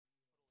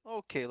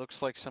Okay,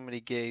 looks like somebody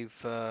gave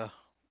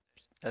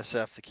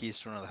SF the keys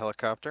to another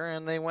helicopter,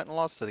 and they went and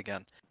lost it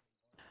again.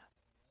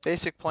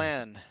 Basic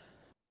plan.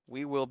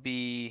 We will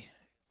be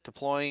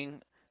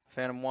deploying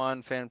Phantom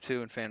 1, Phantom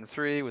 2, and Phantom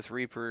 3 with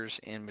Reapers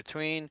in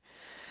between.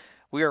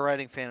 We are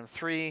riding Phantom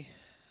 3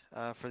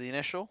 for the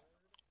initial.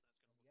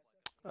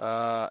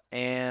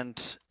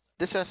 And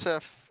this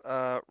SF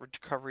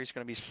recovery is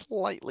going to be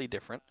slightly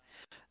different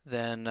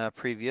than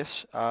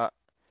previous.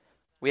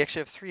 We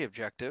actually have 3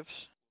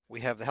 objectives. We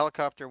have the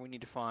helicopter we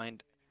need to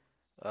find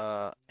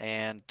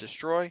and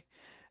destroy.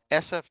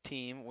 SF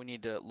team we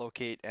need to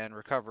locate and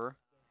recover.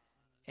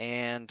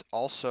 And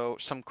also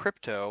some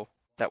crypto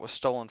that was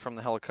stolen from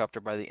the helicopter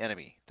by the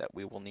enemy that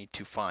we will need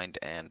to find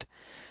and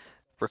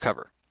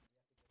recover.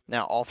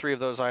 Now, all 3 of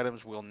those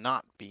items will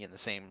not be in the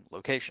same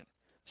location.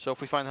 So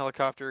if we find the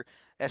helicopter,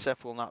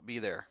 SF will not be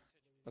there,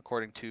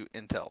 according to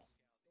intel.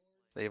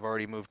 They've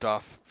already moved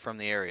off from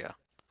the area.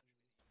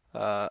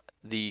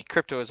 The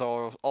crypto has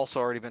also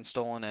already been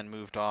stolen and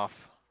moved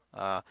off.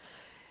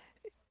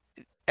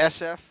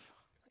 SF,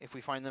 if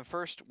we find them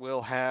first,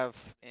 we'll have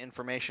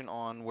information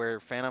on where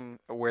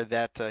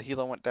that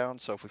helo went down.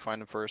 So if we find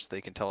them first,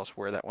 they can tell us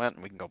where that went,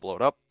 and we can go blow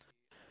it up.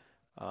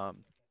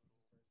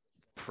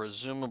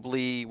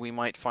 Presumably, we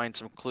might find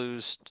some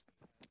clues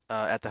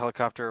at the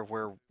helicopter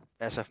where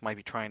SF might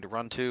be trying to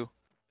run to.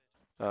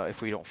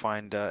 If we don't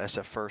find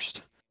SF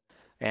first,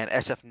 and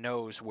SF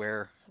knows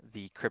where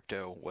the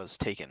crypto was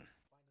taken.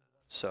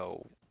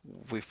 So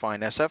if we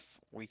find SF,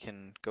 we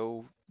can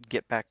go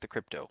get back the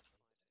crypto.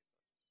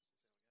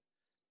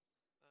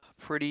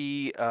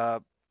 Pretty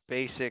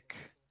basic.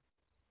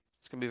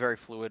 It's going to be very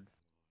fluid.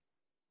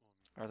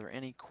 Are there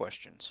any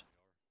questions?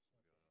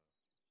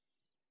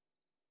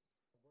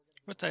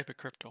 What type of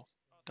crypto?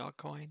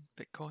 Dogcoin?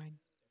 Bitcoin?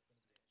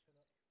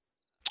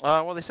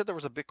 Well, they said there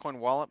was a Bitcoin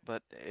wallet,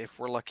 but if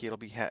we're lucky,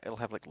 it'll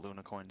have like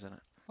Luna coins in it.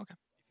 Okay.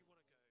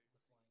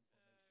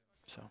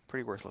 So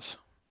pretty worthless.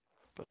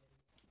 But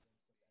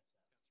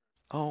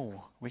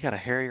oh, we got a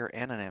Harrier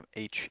and an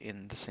H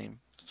in the same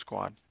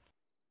squad.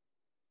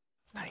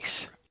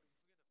 Nice.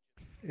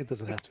 It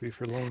doesn't have to be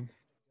for long.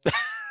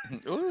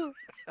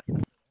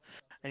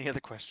 Any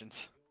other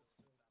questions?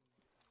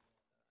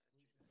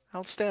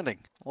 Outstanding.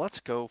 Let's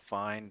go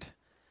find.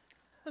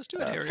 Let's do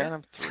it, Harrier.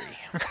 Phantom 3.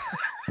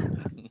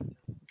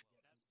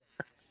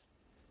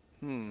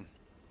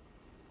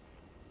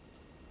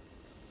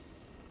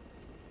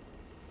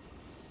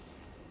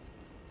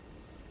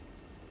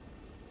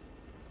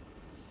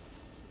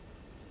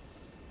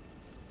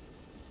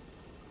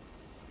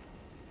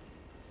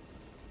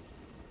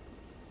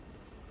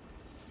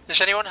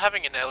 Is anyone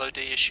having an LOD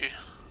issue?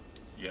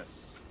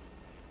 Yes.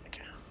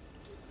 Okay.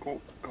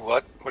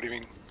 What? What do you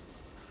mean?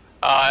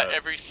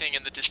 Everything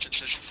in the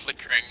distance is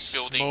flickering.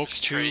 Buildings, Smoke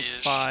trees.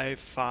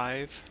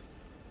 255.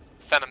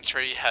 Phantom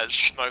 3 has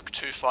smoke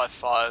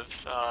 255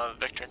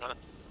 vectoring on it.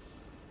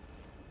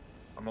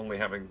 I'm only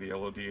having the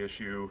LOD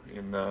issue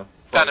in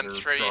Phantom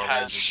 3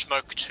 has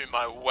smoke to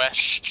my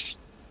west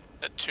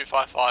at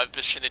 255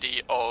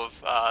 vicinity of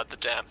the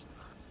dam.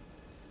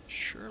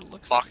 Sure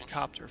looks like a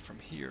copter from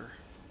here.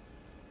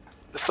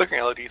 The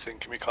flickering LED thing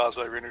can be caused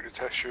by render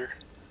detector.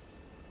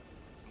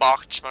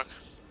 Marked smoke.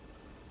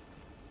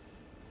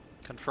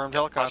 Confirmed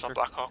helicopter.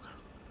 Black Hawk.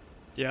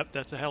 Yep,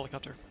 that's a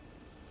helicopter.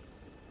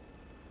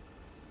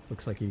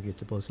 Looks like you get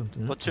to blow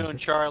something up. Platoon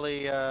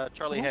Charlie.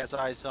 Charlie has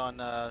eyes on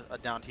a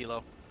downed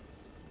helo.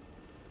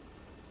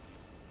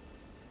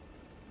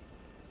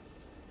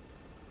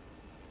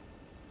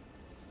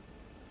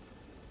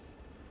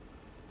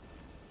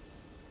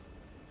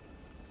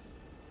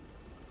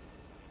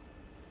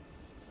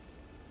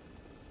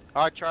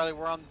 All right, Charlie,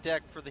 we're on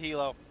deck for the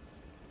helo.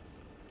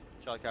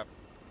 Charlie, copy.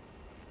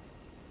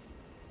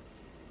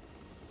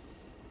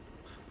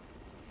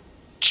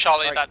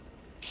 Charlie, right. That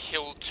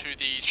hill to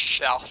the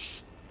south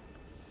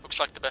looks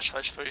like the best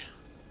place for you.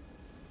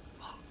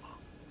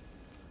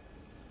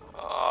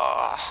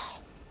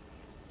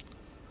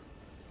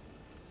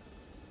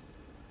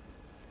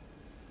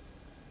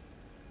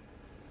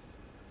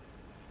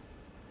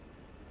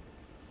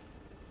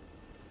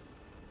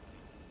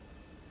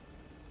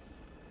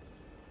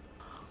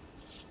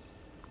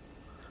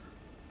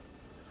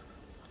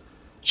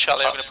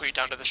 Charlie, I'm going to put you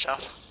down to the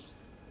south.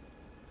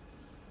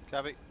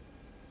 Copy.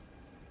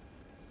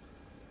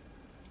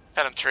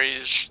 Phantom 3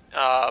 is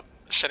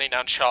sending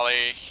down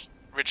Charlie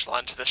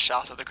ridgeline to the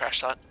south of the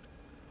crash site.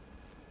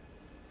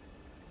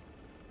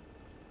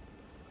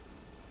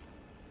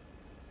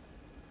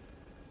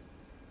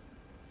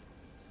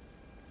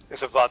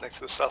 There's a Vodnik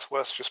to the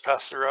southwest, just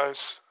past the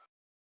rise.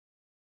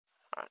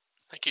 Alright,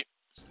 thank you.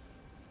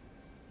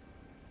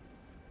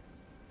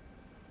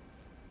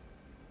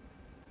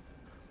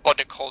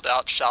 Vodnik called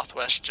out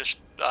southwest, just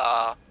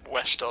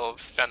west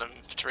of Phantom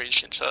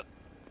 3's insert.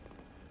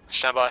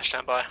 Stand by,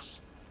 stand by.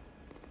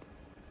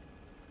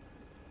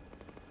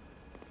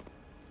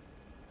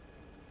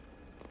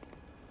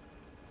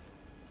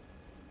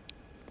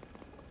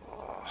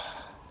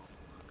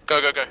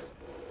 Go, go, go.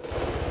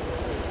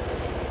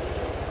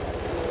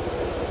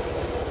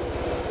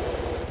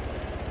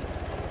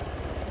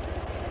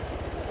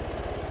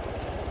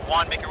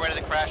 1, make your way to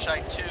the crash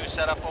site. 2,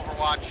 set up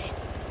overwatch.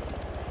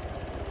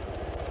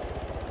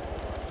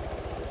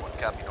 1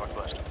 copy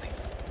northwest of me.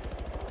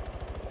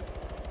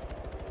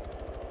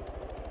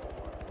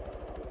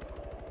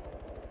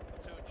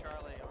 2,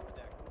 Charlie on the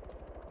deck.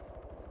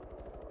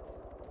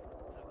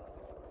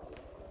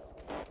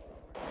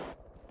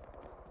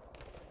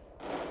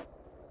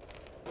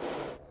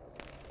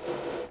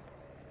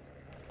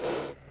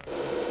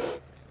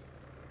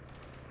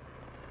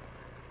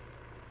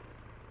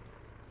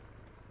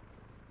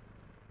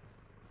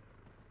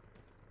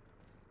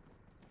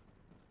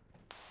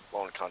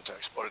 Long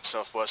contact spotted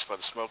southwest by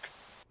the smoke.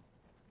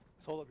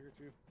 Let's hold up here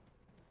too.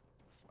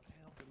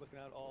 We're looking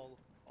out all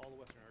the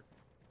western arc.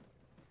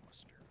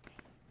 It's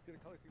gonna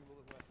color to a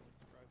little bit west and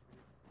surprise for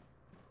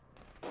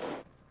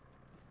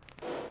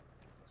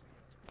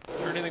you. Is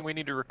there anything we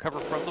need to recover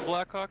from the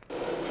Blackhawk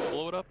before we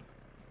blow it up?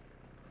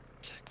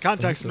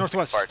 Contacts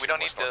northwest. We don't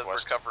need to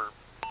recover.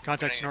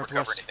 Contacts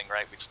northwest. Anything,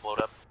 right? We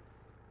explode up.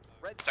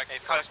 Red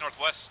contacts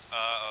northwest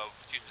of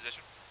fuse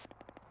position.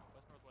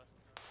 West-northwest.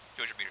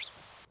 200 meters.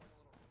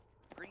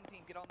 Green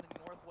team, get on the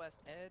northwest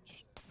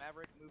edge.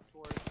 Maverick, move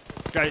towards.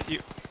 Guy,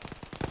 you.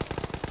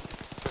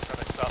 Just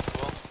running south as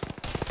well.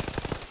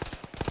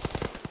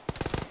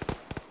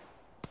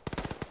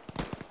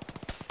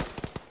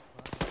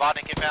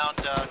 Vodnik inbound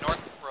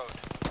north road.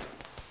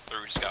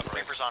 Through scout range.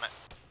 Reapers on it.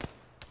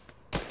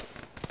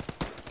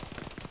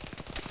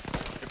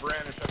 Hey,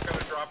 Brandish, I've got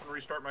to drop and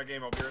restart my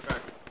game. I'll be right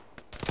back.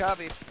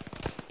 Copy.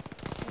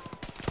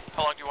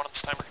 How long do you want on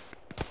this timer?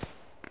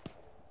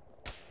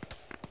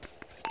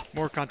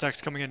 More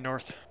contacts coming in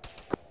north.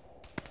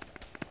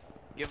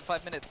 Give him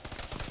 5 minutes.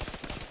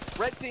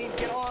 Red team,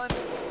 get on.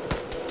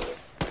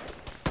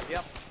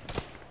 Yep.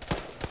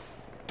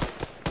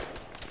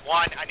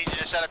 1, I need you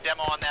to set up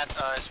demo on that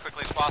as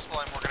quickly as possible,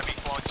 and we're going to be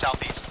flowing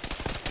southeast.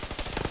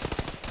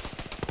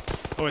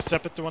 Oh, is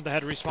Sepet the one that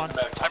had respawn?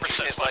 Timer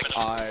set like.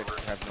 I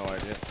have no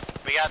idea.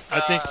 We got I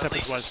think at Sepet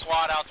least a was.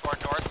 squad out to our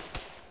north.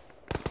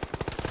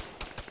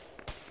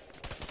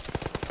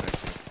 Thank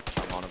you.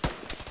 I'm on him.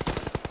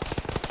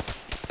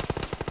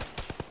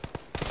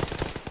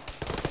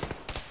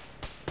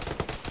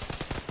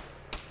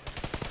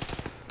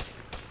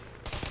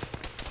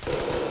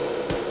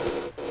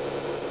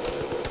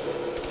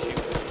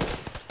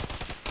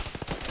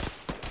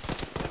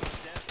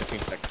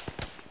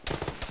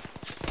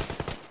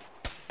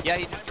 Yeah,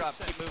 he just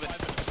dropped. Keep moving.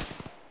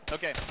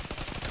 Okay.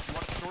 You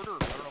want it shorter? I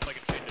don't know if I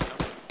can change it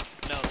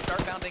now. No,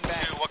 start bounding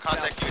back. 2, what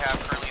contact do you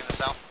have currently in the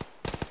south?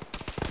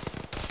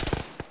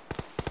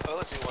 Oh,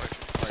 let's see what I should.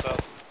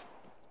 South.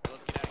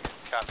 Let's get out of here.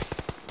 Copy.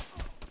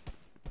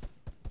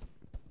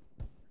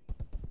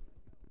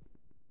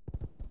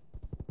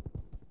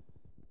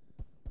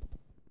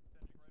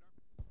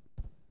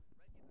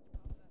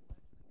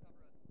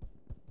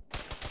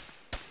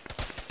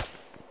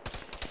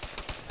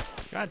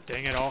 God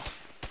dang it all.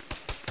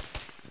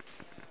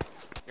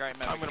 You're right,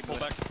 Maverick. I'm gonna pull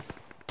back.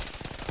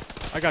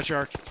 I got your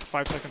arc.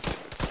 5 seconds. Is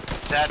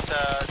that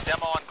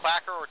demo on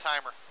clacker or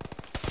timer?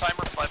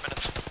 Timer 5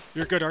 minutes.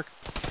 You're good, arc.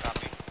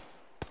 Copy.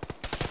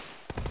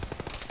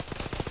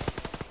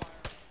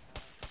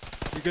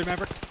 You good,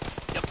 Maverick?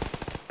 Yep.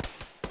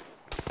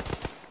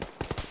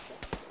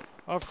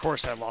 Of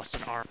course I lost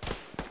an arm.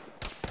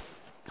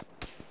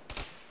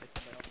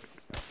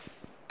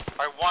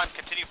 Alright, 1,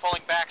 continue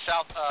pulling back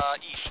south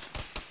east.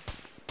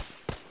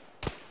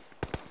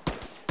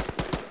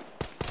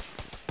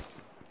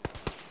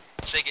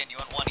 Say again, you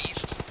want 1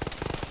 east?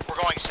 We're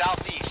going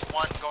southeast,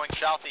 1 going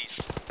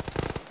southeast.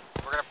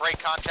 We're going to break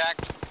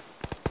contact,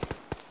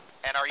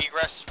 and our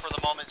egress for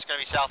the moment is going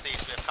to be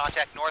southeast. We have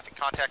contact north and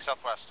contact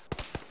southwest.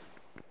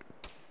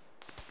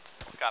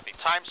 Copy.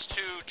 Times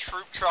 2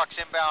 troop trucks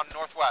inbound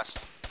northwest.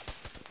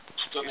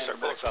 Still need to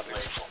start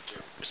southeast.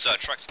 This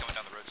truck's going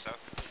down the road south.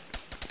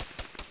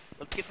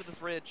 Let's get to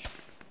this ridge.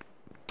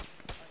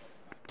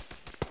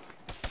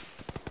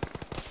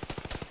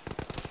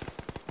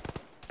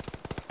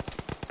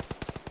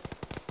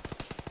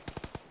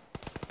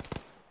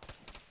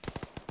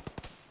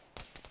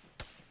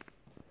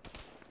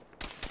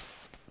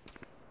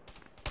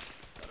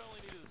 That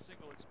only needed a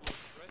single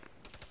explosion, right?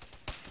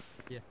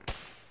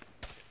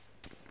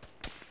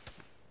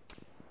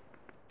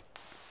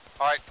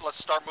 Alright, let's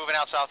start moving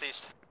out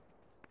southeast.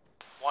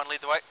 1,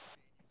 lead the way.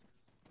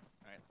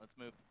 Alright, let's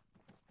move.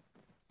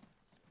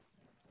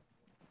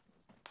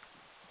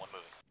 1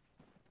 moving.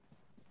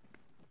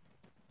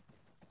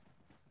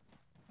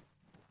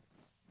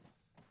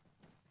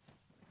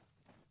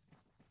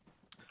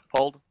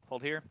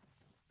 Hold here.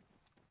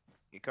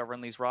 Get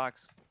covering these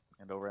rocks.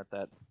 And over at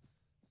that.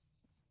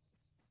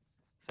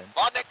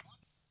 Vodnik!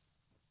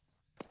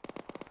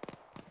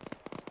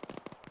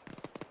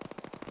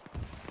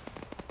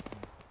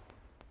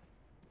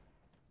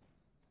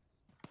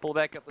 Pull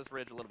back up this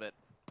ridge a little bit.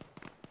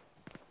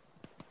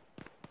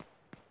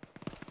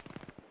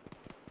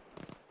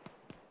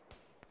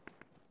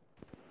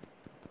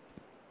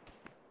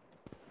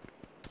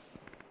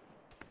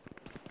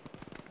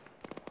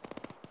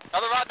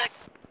 Another Vodnik!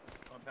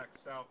 Contact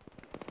south.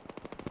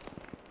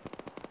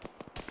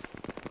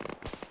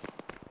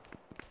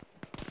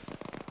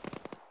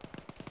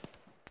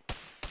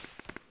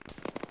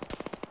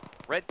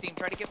 Red team,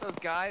 try to get those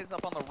guys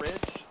up on the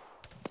ridge.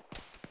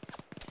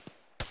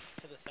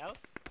 To the south?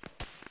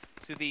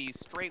 To the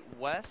straight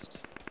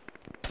west.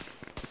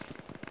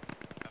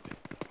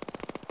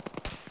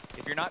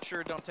 If you're not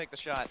sure, don't take the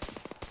shot.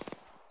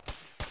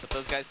 But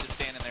those guys just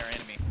stand in their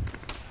enemy.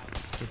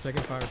 We're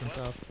taking fire from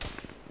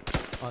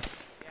south. Hot.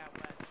 Yeah,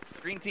 west.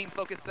 Green team,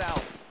 focus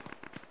south.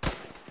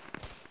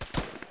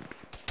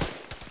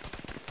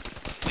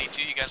 Lead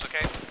 2, you guys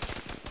okay?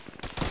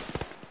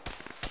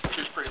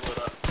 2's pretty lit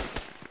up.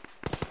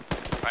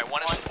 Alright,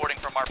 1 is supporting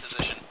from our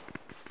position.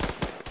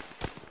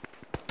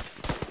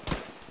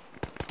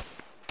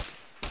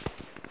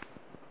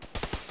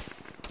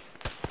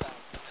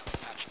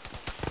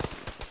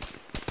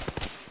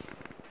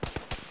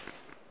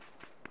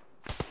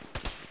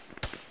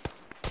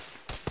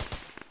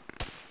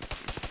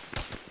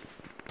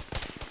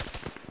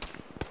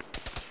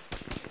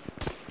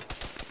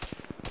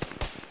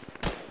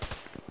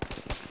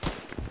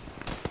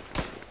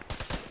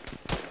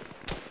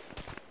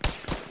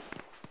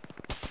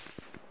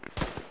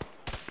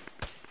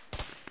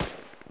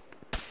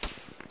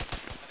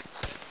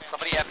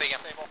 Somebody effing him.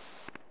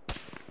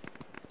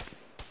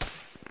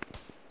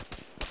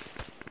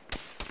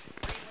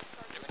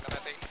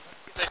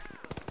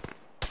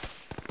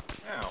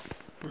 Ow.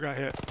 Who got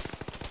hit?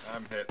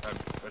 I'm hit.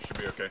 That should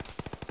be okay.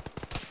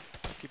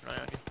 Keep an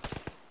eye on you.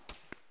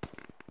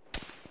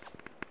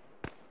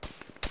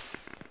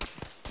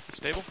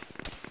 Stable?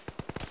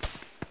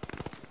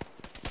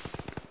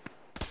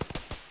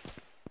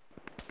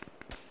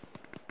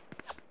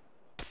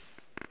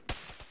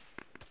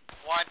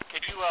 One,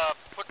 can you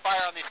put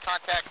fire on these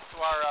contacts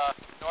to our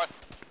north?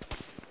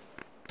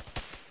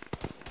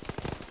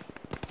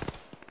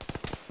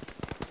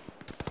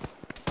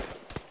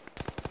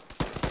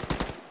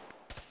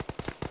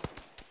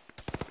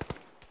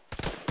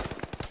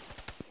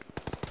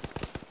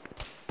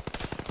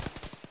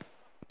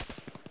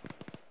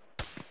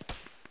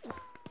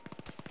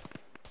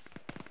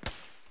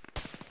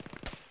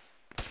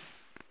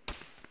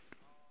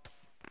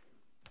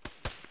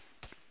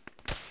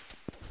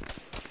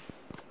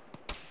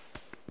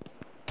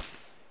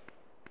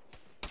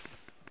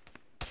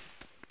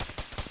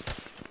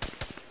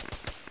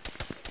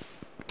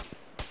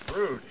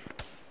 Rude.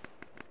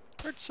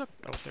 Where'd Sep?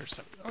 Oh, there's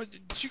Sep. Oh,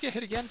 did you get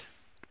hit again?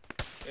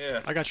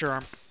 Yeah. I got your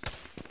arm.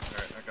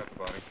 Alright, I got the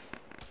body.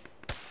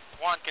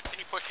 One,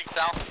 continue pushing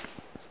south.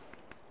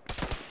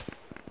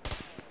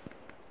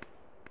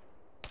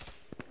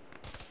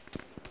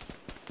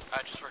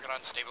 Just working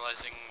on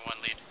stabilizing 1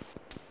 lead.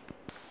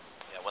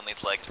 Yeah, 1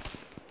 lead's legged.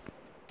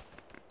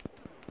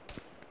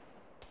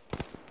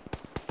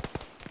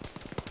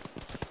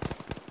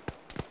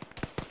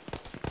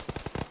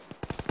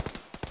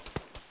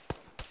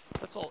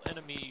 That's all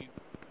enemy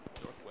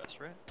northwest,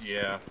 right?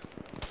 Yeah.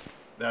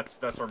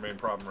 That's our main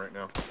problem right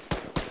now. It's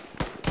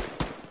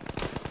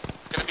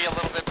gonna be a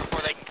little bit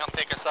before they can come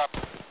pick us up.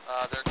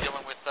 They're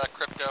dealing with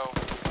crypto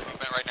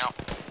movement right now.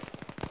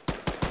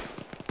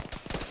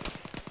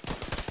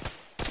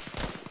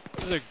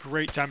 This is a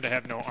great time to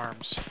have no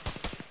arms.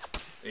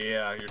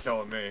 Yeah, you're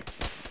telling me.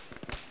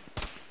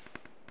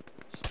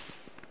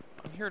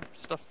 I'm hearing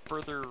stuff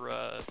further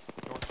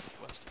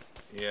northwest.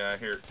 Yeah, I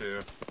hear it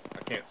too. I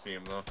can't see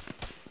him though.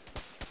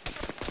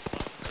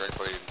 Is there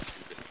anybody you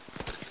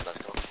can back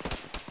up?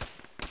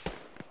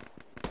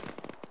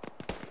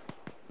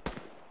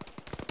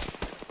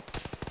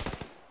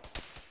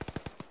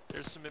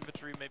 There's some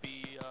infantry,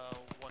 maybe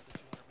 1 to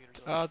 200 meters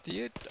away.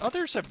 The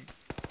others have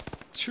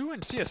 2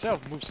 and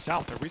CSL moved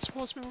south. Are we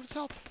supposed to move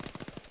south?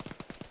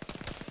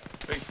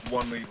 I think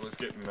 1 lead was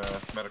getting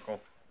medical.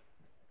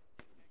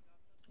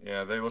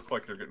 Yeah, they look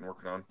like they're getting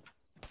worked on.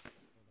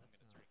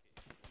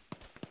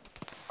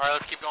 Alright,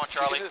 let's keep going,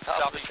 Charlie.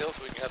 Top of the hill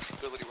so we can have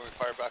stability when we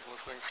fire back on those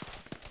things.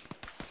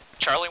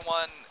 Charlie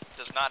 1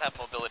 does not have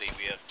mobility.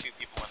 We have 2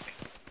 people with me.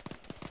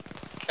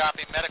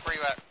 Copy. Medic, where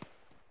you at?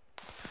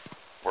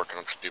 Working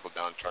on some people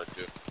down chart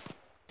 2.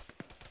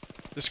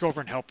 Let's go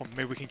over and help them.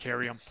 Maybe we can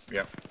carry them.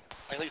 Yep.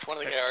 At least one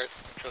of the guys,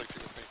 Charlie 2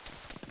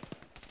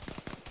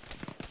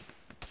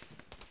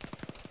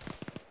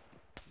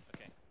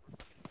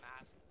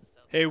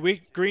 with me.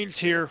 Hey, Green's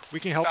here. We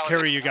can help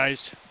carry you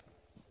guys.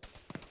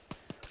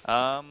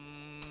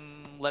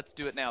 Let's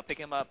do it now. Pick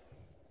him up.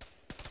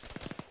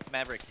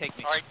 Maverick, take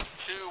me. Alright,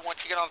 2, once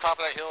you get on top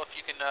of that hill, if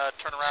you can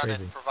turn around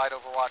and provide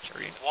overwatch.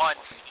 1,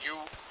 you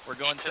We're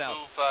going need to south.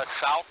 move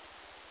south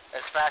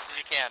as fast as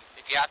you can.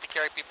 If you have to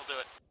carry people, do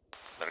it.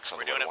 We're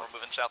doing it. We're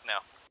moving south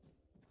now.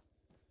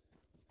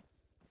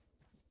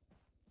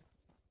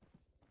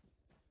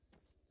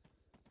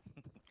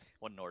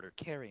 One order,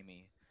 carry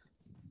me.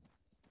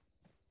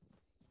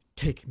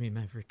 Take me,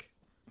 Maverick.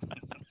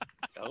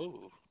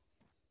 Oh.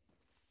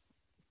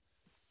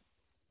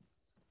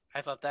 I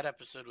thought that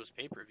episode was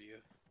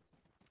pay-per-view.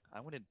 I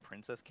wanted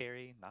Princess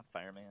carry, not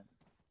Fireman.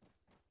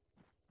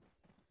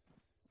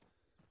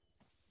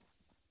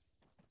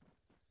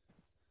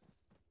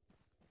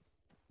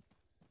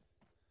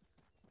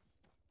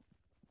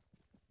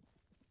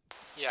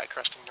 Yeah,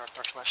 cresting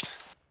north-northwest.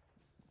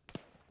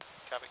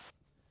 Copy.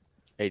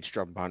 H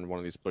drop behind one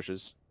of these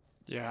bushes.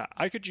 Yeah,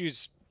 I could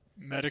use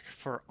medic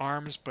for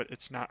arms, but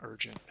it's not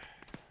urgent.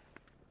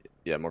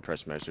 Yeah, more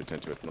press measures to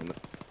attend to at the moment.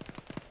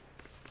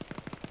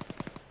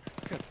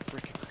 Good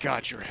freaking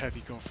god, you're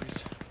heavy,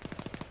 Gophers.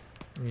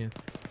 Yeah.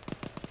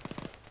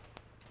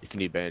 If you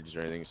need bandages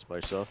or anything, supply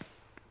yourself.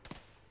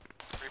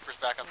 Reaper's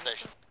back on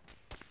station.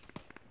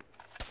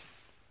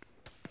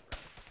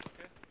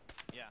 Okay.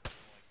 Yeah. Is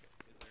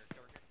there a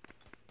cover here?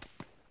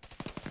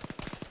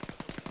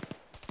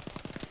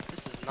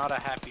 This is not a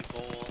happy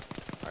bowl.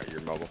 Alright,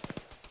 you're mobile.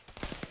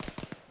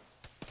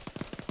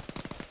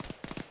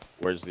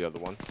 Where's the other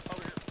one?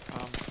 Over here.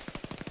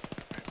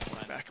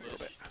 Hold back a little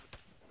bit.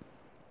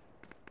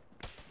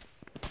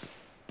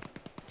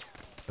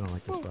 I don't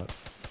like this spot.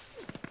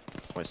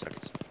 20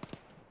 seconds.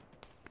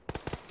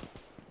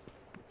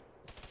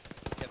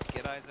 Yep,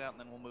 get eyes out and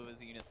then we'll move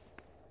as a unit.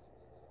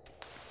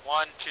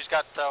 1, 2's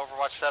got the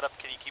Overwatch set up.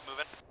 Can you keep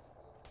moving?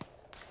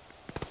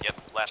 Yep,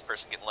 last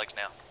person getting legs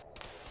now.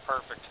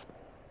 Perfect.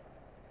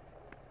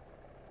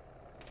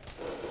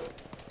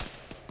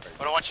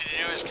 What I want you to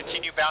do is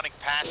continue bounding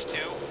past 2,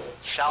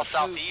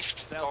 south-southeast,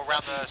 go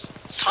around the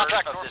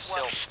contract of this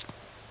hill.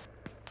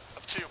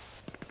 Of 2.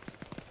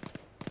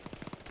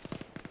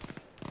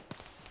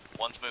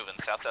 One's moving,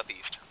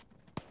 south-southeast.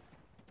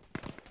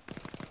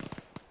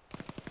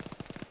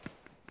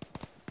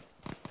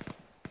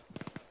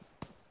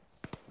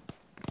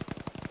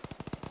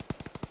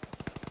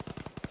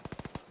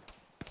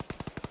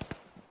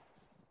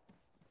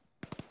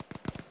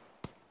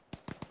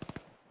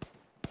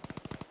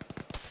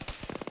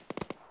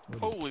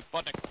 Holy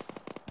buttock.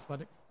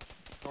 Buttock.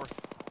 North.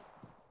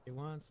 He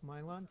wants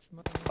my lunch.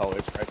 Oh,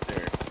 it's right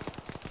there.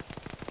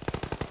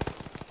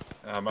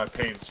 My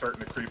pain's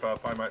starting to creep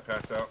up. I might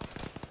pass out.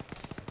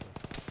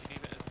 You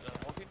need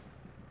morphine?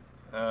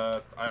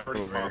 I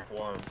already Over. popped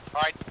one.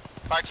 Alright,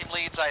 fire team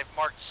leads, I've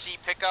marked C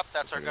pickup.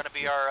 That's going to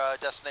be our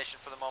destination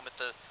for the moment,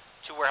 the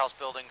 2 warehouse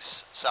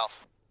buildings south.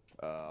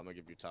 I'm gonna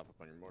give you top up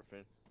on your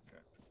morphine.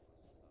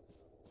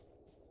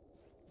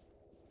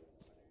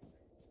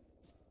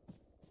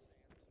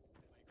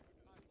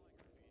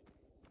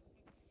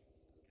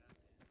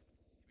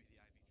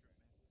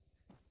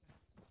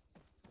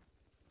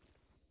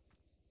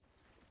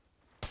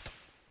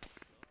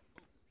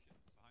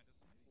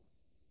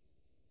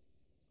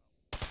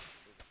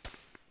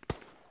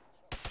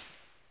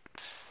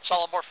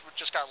 Solid morph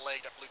just got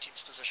legged at blue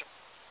team's position.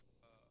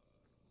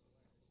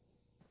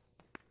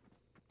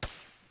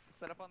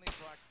 Set up on these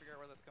rocks, figure out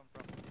where that's come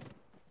from.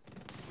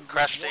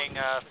 Cresting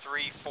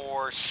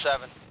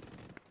 347.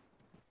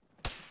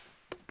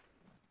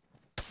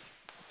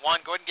 1,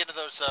 go ahead and get into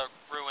those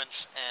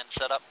ruins and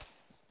set up.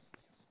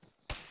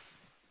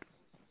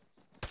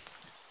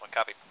 1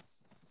 copy.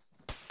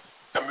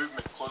 Got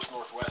movement close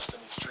northwest in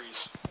these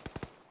trees.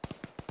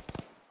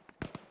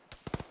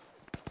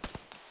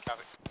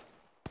 Copy.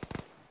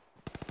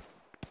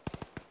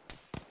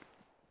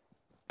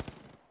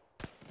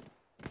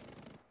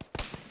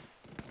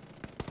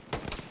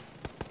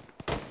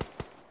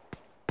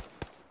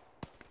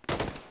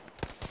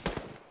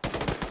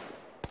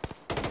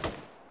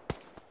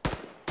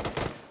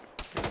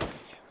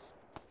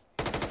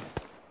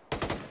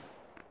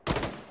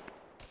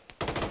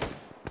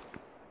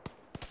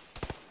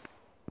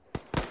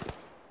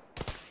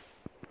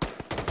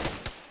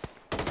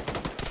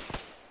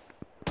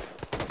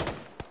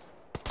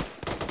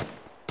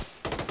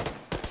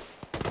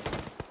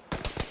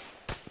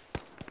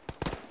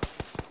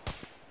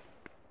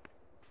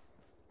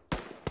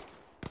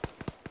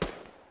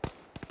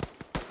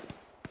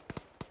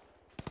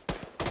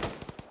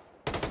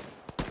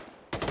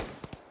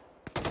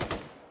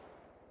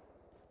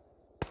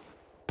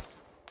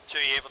 So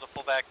you able to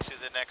pull back to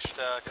the next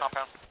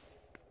compound?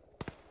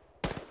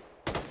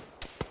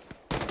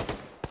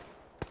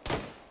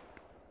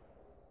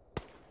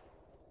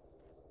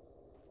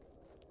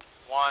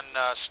 One,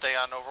 stay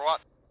on Overwatch.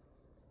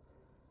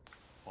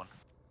 1.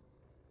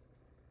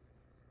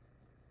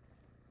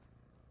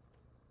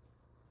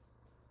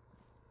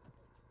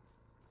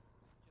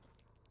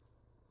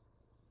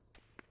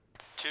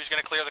 2's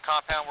going to clear the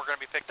compound we're going to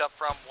be picked up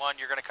from. 1,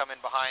 you're going to come in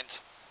behind.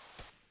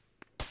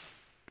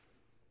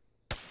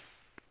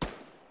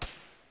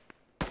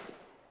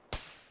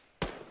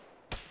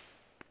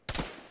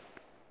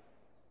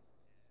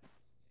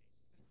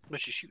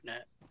 What you shooting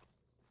at?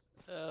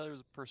 There's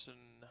a person.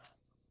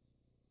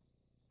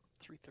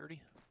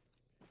 330.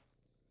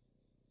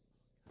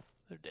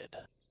 They're dead.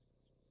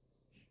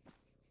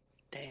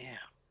 Damn.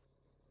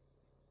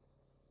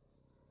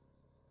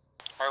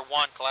 Alright,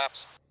 1,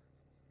 collapse.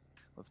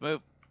 Let's move.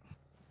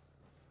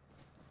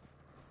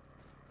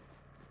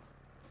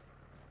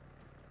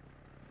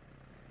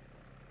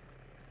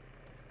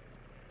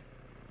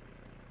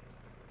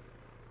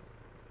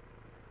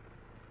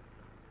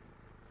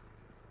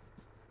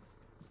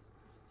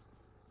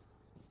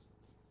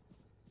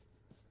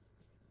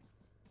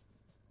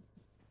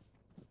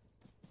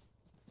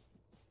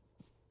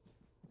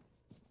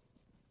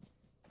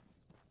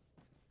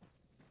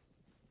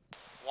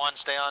 One,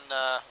 stay on,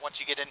 once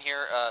you get in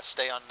here,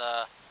 stay on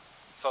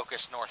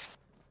focus north.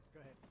 Go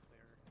ahead,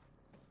 clear.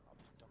 I'll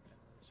just dump in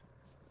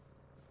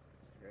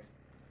those.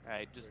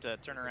 Alright, just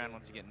turn around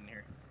once you get in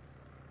here.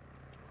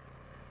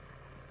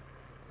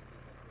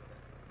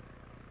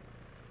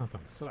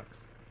 Compound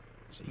sucks.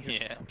 So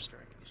Yeah. dumpster,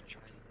 I can use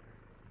Charlie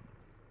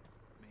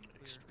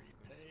there. Extreme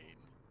pain.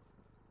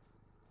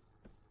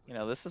 You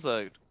know, this is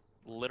a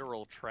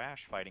literal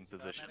trash fighting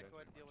position. Medic, go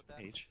ahead and deal with that.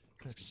 H.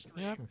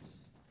 Yep.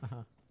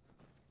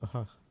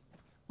 Uh-huh.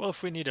 Well,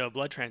 if we need a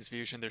blood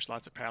transfusion, there's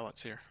lots of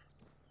pallets here.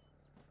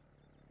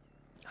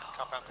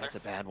 Compound clear. That's a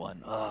bad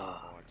one. I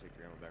want to take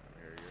your ammo back from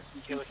here.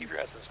 Kayla, keep your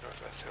eyes on this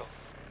northwest hill.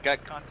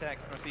 Got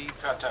contacts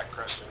northeast. Contact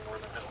Creston,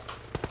 northern hill.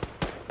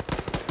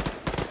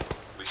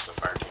 At least the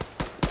fire team.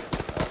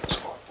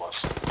 Squad plus.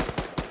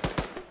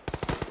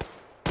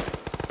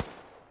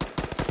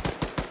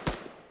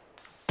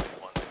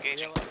 One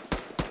engaging.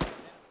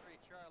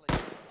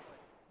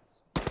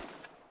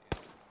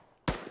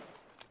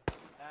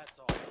 That's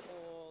a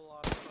whole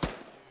lot of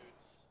fucking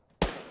dudes.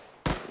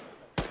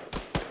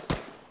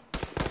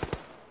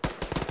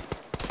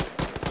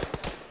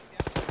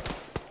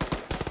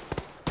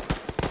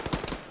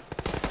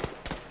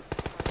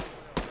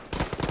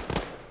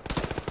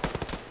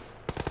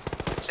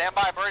 Stand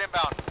by, bird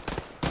inbound.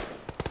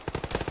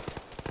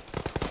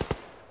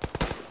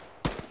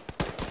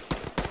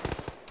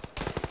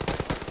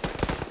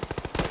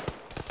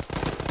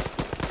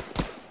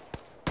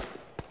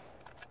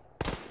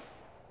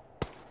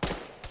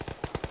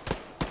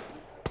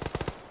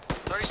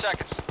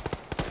 Seconds.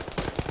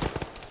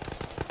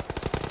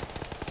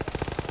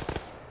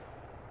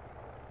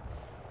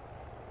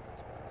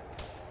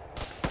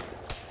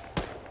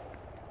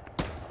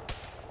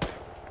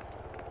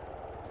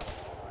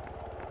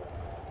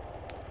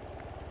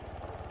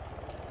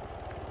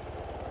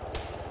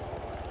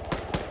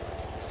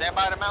 Stand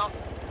by to mount.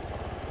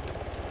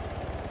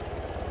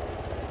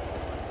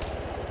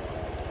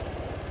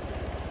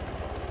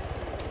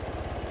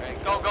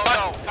 Right, go, go,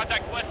 go.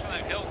 Contact west from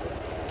that hill.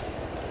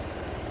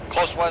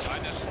 Close west. Let's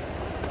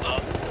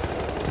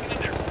get in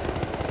there.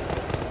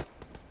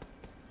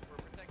 We're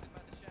protected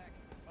by the shack.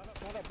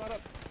 Butt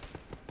up.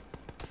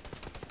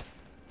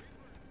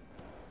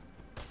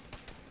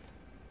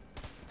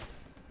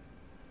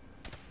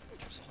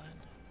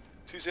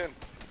 Who's in?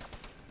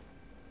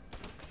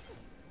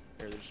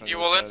 You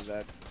will in?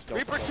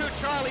 Reaper 2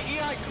 Charlie,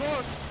 EI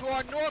close to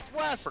our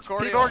northwest.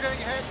 Recordio. People are getting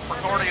hit.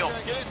 Recordio.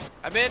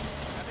 I'm in.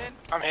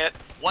 I'm hit.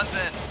 One's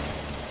in.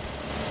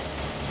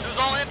 Who's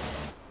all in?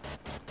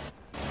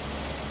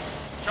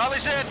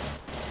 Charlie's in.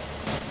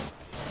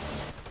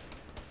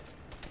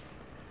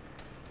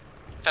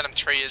 Phantom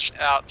 3 is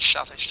out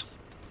southeast.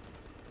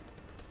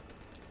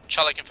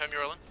 Charlie, confirm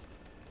you're all in.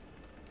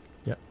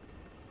 Yep.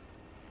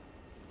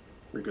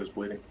 Rico's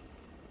bleeding.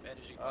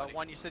 Bandaging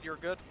 1, you said you were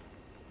good?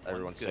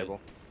 Everyone's good.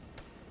 stable.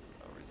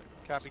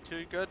 Copy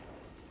 2, good?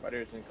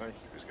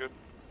 Who's good?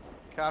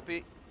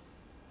 Copy.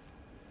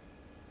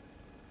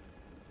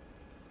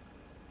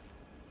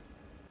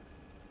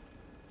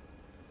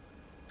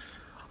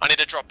 I need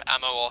to drop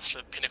ammo off,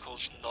 so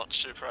Pinnacle's not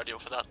super ideal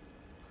for that.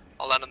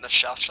 I'll land on the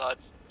south side.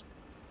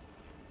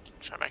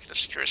 Try to make it as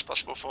secure as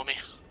possible for me.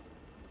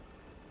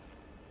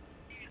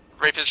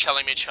 Reaper's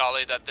telling me,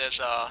 Charlie, that there's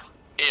a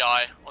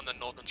EI on the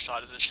northern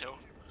side of this hill.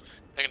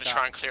 They're going to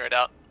try and clear it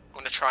out. I'm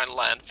going to try and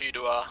land for you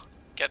to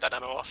get that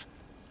ammo off.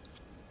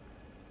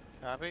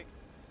 Copy.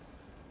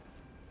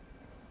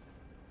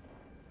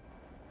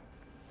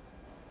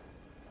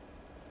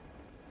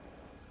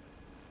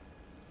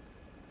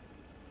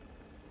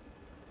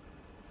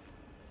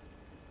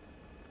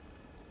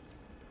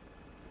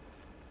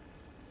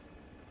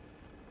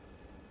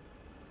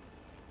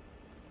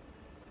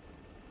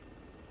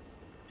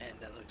 Man,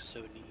 that looks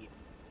so neat.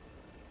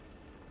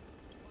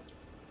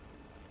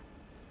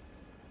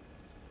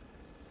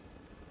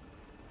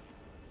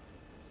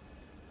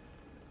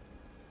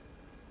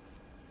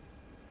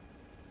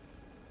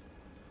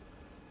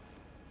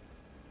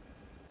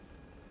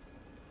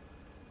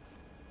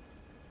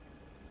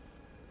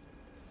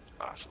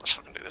 Alright, so let's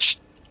fucking do this.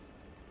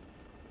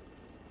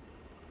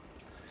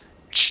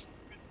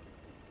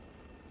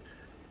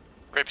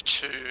 Reaper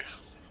 2,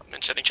 I'm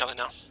inserting Charlie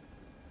now.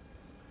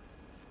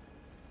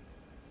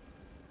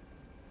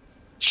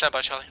 Stand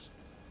by, Charlie.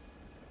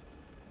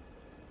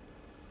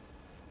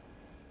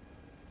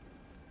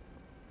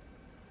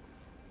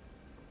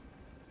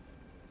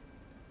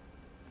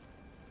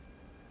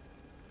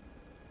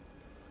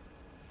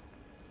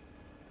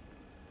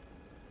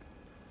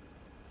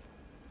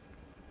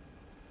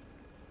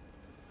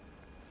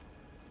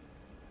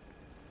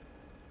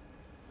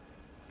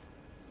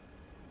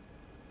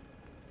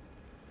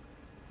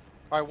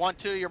 Alright, 1,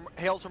 2, your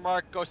hails are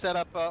marked. Go set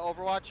up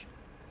Overwatch.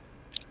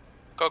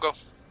 Go, go.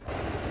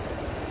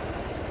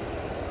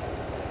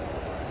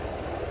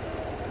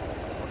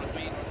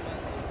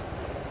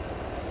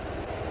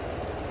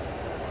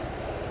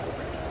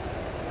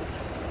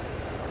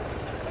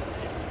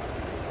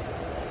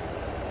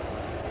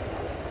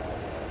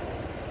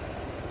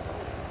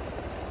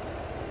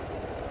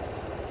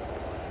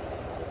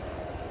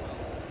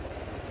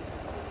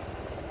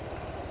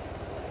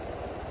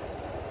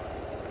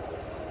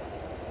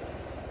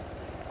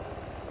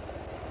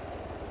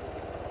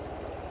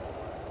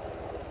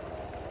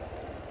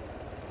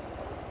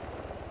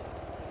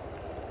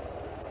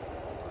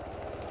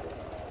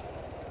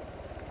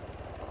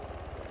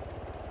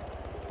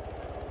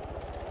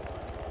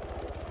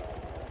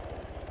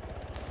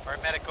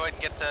 Alright, medic, go ahead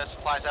and get the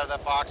supplies out of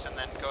that box and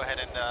then go ahead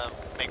and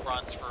make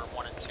runs for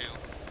 1 and 2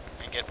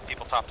 and get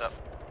people topped up.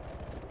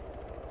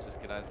 Let's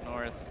just get eyes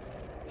north.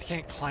 I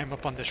can't climb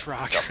up on this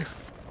rock.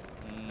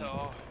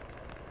 No.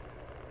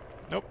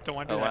 Nope, don't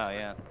want to Oh do that. wow,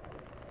 yeah.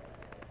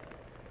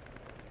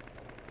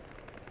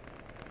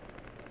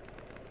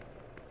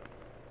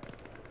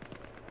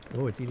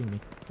 Oh, it's eating me.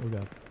 Oh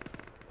god.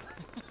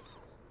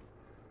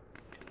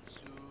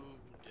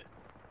 Consumed.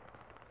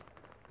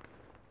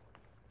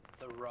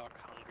 The rock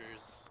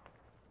hungers.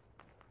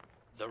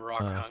 The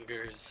rock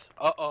hungers.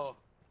 Uh-oh.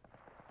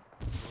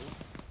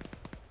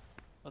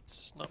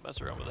 Let's not mess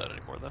around with that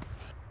anymore, though.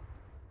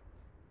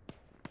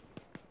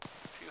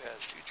 Two has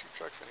future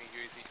trucks and a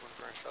UAV coming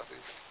from our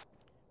southeast.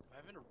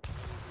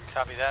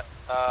 Copy that.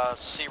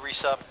 C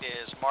resub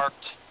is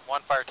marked.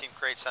 1 fire team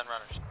create send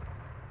runners.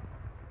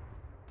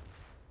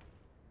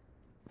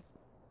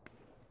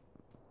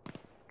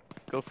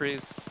 Go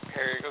freeze.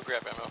 Harry, go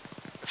grab ammo.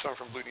 There's someone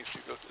from Blue needs to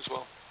go as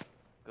well.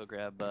 Go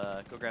grab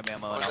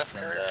ammo, Oh, and is I'll that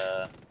send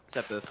fair?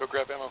 Sepith. Go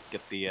grab ammo.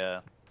 Get the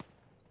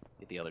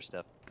other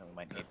stuff that we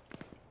might need.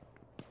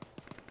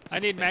 I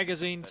need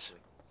magazines.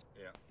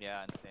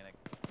 Yeah, and Stanek.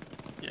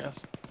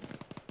 Yes.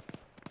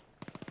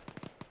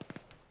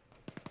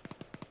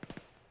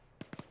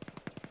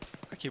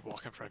 I keep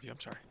walking in front of you, I'm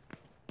sorry.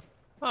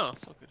 Oh,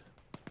 it's all good.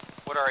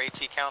 What are our AT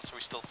counts? Are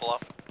we still full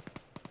up?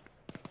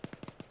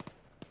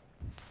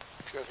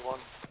 2 has 1.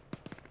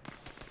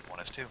 1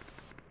 has 2.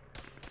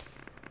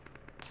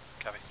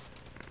 Copy.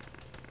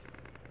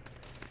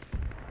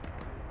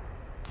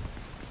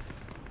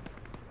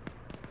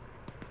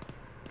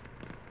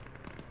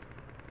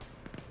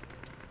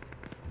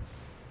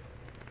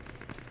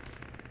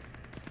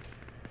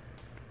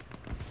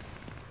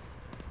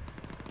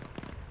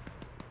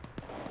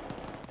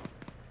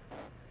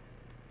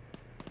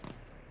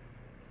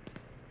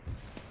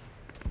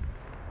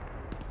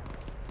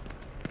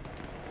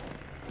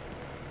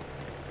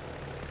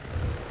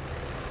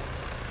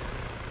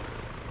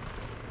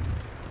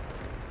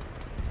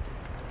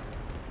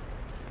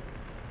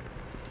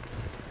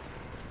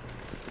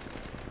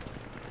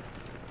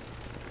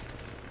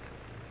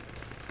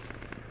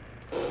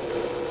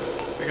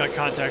 We got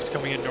contacts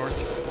coming in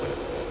north.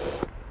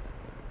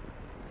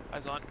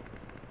 Eyes on.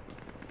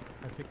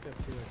 I picked up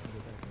 2. I can go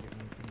back and get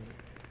one if you need it.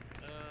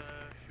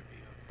 Should be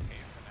okay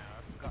for now.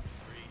 I've got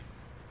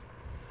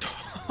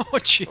 3. Oh,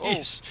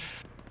 jeez.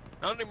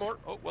 Oh. Not anymore.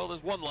 Oh, well,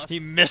 there's 1 left. He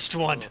missed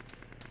one.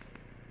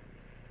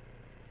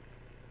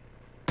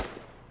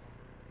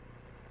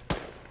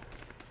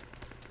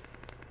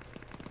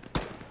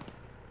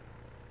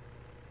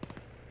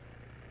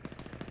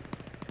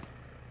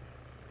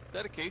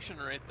 Dedication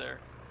right there.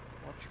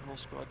 Watch your whole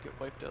squad get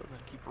wiped out and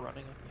then keep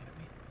running at the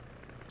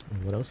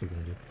enemy. What else are you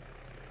gonna do?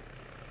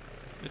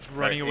 It's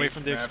running away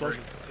from the Maverick,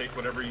 explosion. Take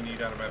whatever you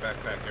need out of my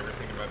backpack.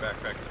 Everything in my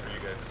backpack is for you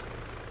guys.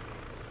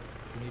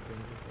 You need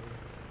bandages, buddy?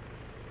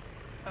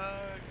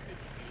 Could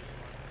use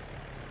one.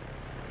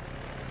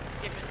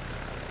 If it's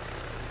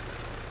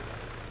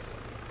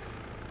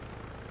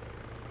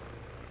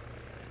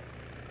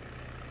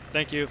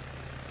Thank you.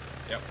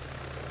 Yep.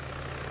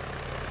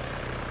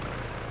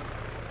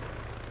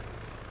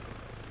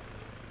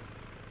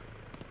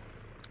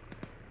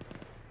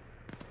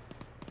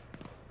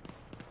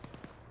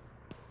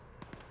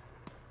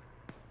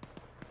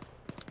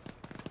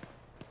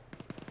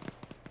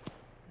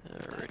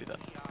 Alrighty then.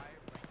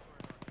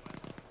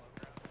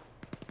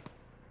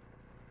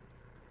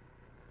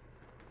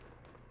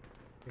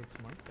 It's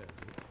marked as it.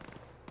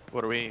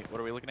 What are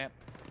we looking at?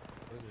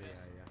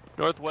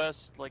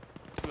 Northwest, like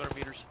 200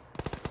 meters.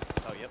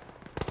 Oh, yep.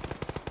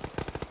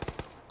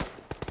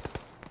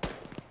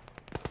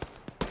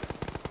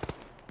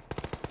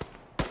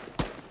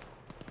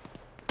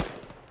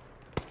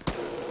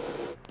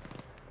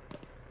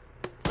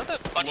 Is that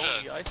that Bunch low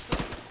of, EI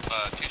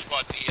stuff? 2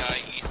 squad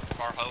EI east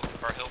Bar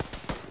Hill.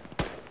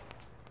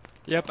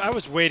 Yep, I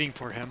was waiting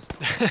for him.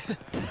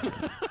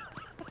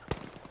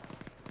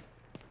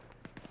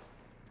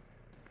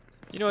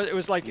 You know, it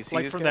was like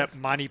from that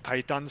Monty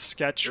Python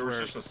sketch There was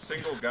where just a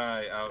single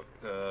guy out,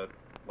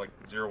 like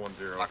 010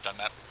 Marked on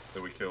map.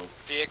 that we killed.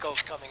 Vehicles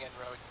coming in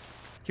road.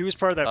 he was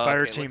part of that Oh,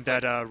 fire okay, team looks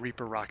that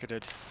Reaper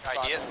rocketed.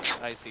 Idea?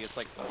 I see. It's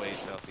like way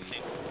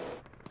southeast.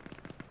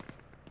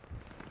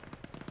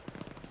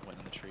 Just went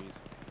in the trees.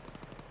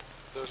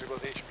 Those are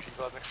both HMC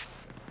publics.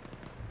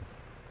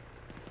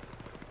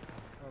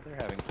 Oh, they're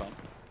having fun.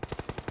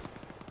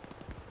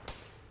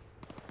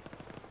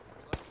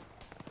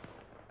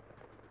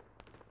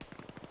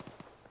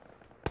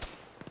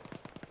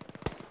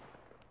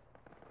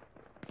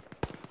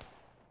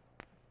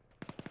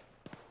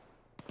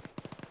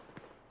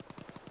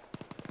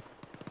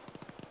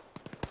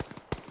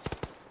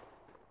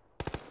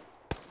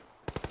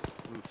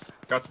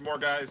 Got some more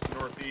guys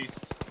northeast.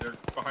 They're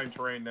behind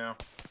terrain now.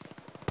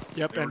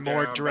 Yep, They and were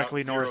more down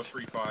directly about north.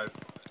 035.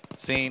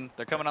 Seen.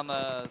 They're coming on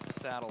the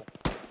saddle.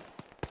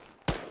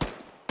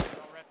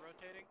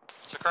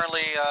 So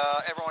currently,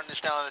 everyone is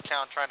down in the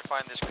town trying to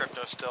find this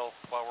crypto still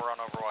while we're on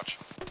Overwatch.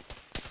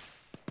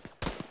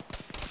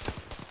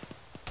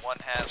 One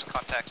has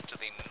contacts to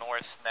the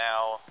north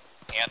now,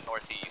 and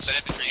northeast, That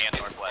infantry and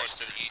is northwest. close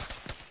to the east.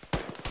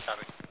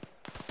 Copy.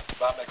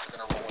 Bomb mechs are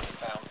gonna roll into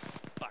town.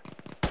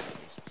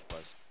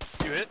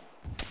 You hit?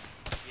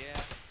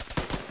 Yeah.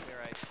 You're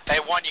right. Hey,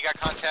 1, you got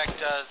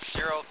contact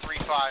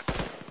 035.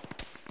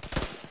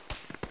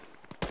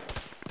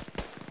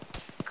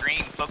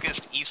 Green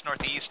focused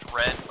east-northeast,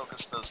 red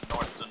focused those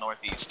north to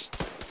northeast.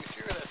 You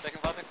sure that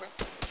second bomb mech went?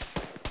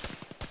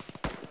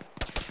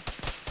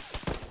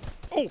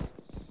 Oh!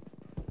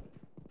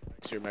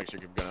 Your max,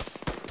 your gun up.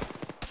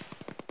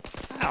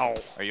 Ow.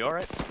 Are you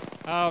alright?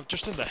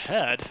 Just in the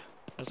head.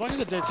 As long as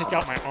it did take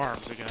out my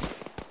arms again.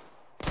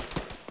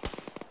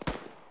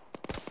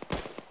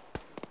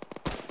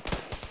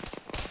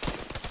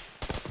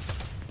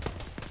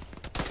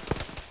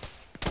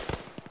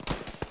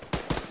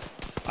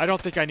 I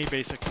don't think I need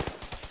basic.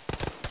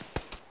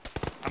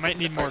 I might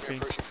need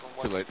morphine.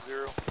 Too late.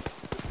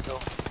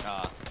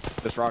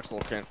 This rock's a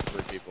little cramped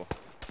for 3 people.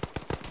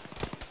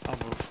 I'll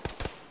move.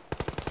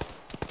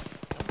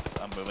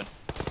 I'm moving.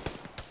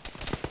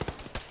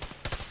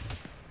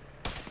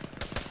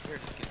 We're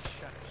just getting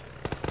shot.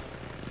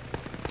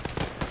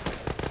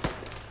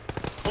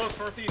 Close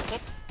northeast.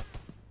 Close.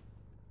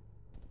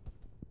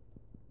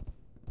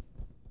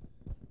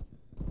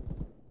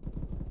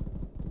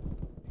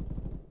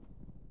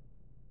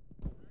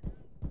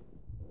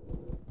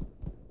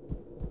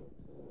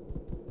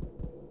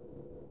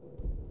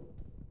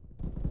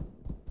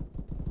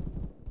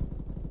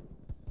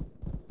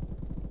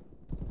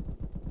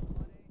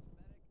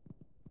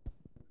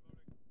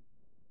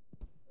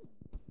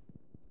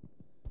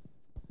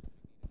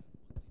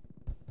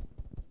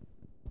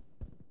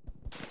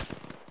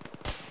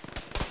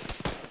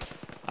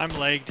 I'm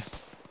legged.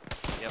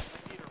 Yep.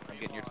 I'm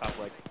getting your top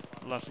leg.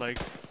 Left leg.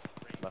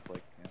 Left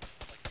leg,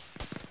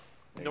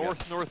 yeah.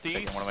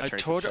 Northeast. I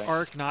told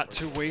Ark not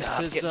to waste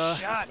his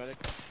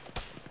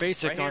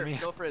basic right on me.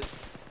 Go for his.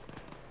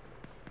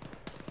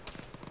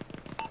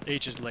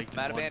 H is legged.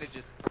 I'm out of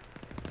bandages.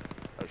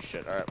 Oh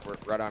shit, alright, we're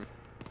right on.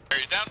 Are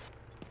you down?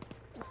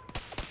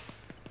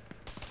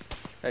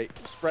 Hey,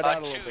 spread out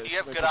a little 2, bit. do you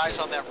have good eyes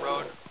on that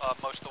road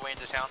most of the way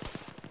into town?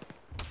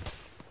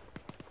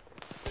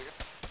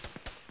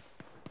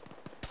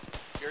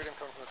 You heard him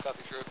coming from the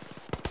southeast road.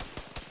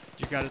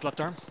 You got his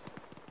left arm?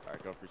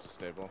 Alright, go for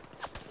stable.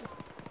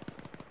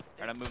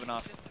 Alright, I'm moving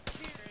off.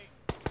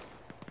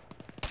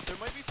 There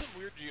might be some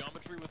weird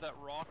geometry with that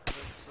rock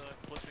that's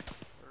glitching.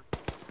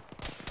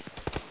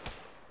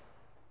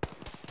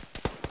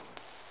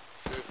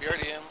 So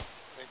BRDM,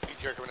 and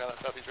BTR coming down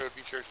that southeast road,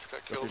 BTR just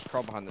got Go killed. for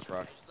crawl behind this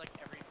rock. Just like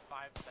every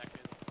 5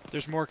 seconds.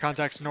 There's more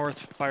contacts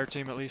north, fire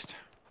team at least.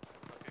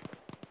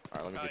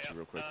 Alright, let me get you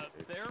real quick.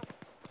 There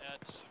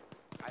at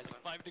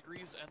 5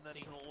 degrees and then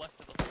to the left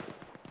of the.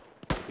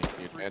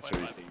 You can answer,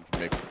 you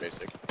can make it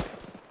basic.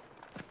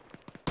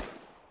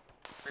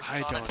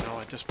 I don't know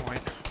at this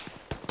point.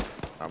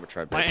 I'm gonna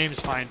try basic. My aim's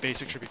fine,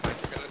 basic should be fine.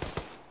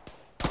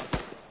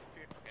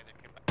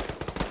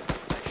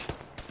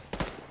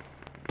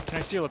 Can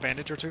I steal a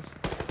bandage or 2?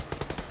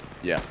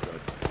 Yeah, good.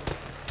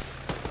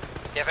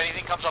 If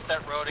anything comes up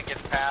that road and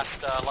gets past,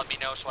 let me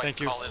know so I Thank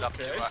can you. call it up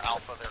to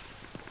Alpha. They're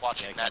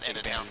watching that end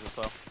of town.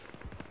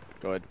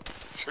 Go ahead.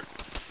 Sure.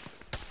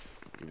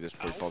 Give me this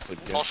before you fall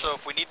asleep again. Also,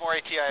 if we need more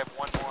AT, I have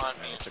 1 more on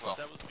me as well.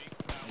 That was me.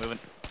 Moving.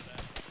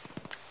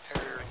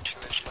 Harrier and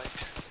 2-inch leg.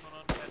 One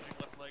on edging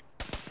left leg.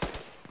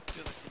 The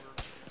other 2 are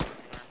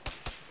working arm.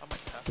 I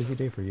might pass Busy out.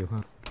 day for you,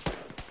 huh?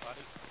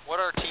 What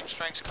are team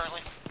strengths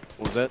currently?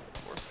 What was that?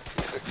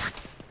 6.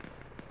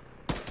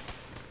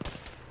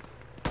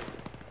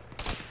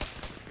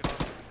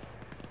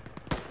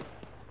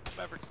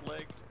 Maverick's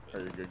legged. Are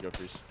you good? Go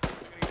freeze.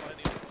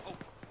 Oh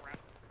crap.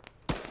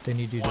 They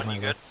need you to 1, my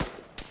you good? left.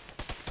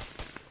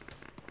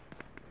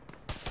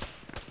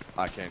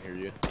 I can't hear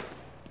you.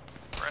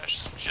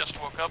 Fresh,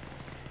 just woke up.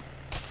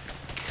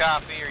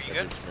 Copy, are you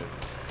good?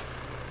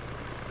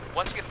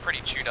 One's getting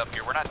pretty chewed up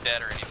here. We're not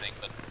dead or anything,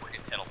 but we're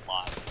getting hit a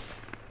lot.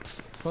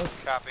 Close.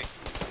 Copy.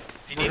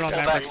 He We're needs on to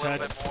pull back Maverick's a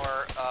little side. bit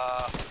more.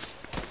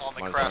 On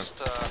the Mine's crest,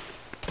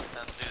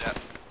 and do that.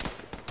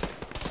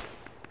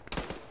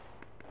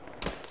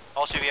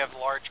 Also, if you have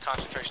large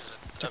concentrations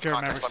Took of care of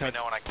contacts, Maverick's let me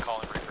head. know and I can call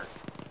in Reaper.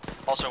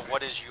 Also,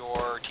 what is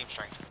your team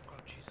strength? Oh,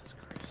 Jesus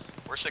Christ.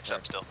 We're 6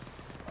 up still.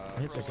 I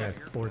hit the guy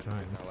 4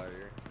 times.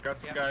 Got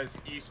some guys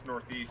east,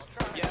 northeast.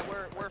 Yeah,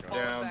 we're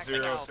falling Down back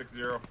 0, south. 6,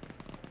 0.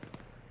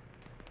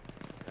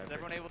 Is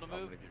everyone able to I'm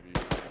move? gonna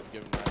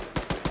give him that.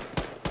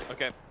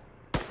 Okay.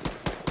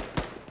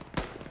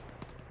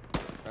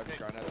 I'm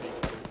trying not to be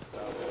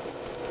south.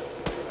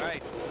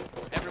 Alright.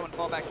 Everyone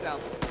fall back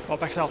south. Fall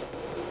back south.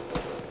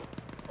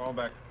 Fall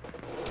back.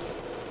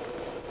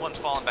 One's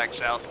falling back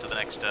south to the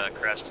next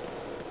crest.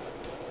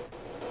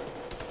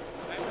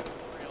 I have a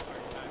real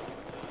hard time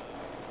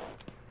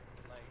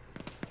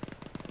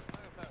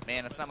with,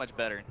 Man, it's not much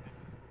better.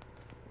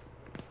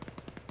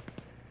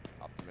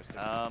 Optimistic.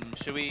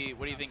 Should we,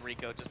 what do you think,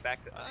 Rico? Just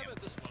back to, I'm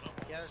at this one.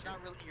 Yeah, there's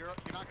not really. You're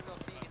not gonna be able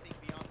to see anything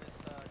beyond this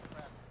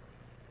crest.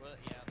 well,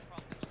 yeah, the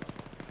problem is,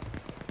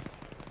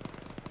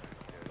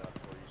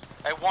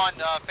 Hey, 1,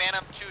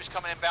 Phantom 2 is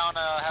coming inbound,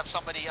 have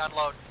somebody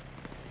unload.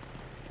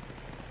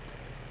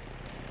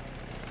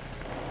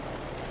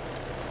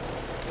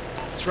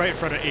 It's right in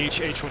front of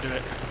H. H will do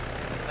it.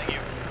 Thank you.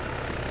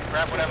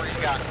 Grab whatever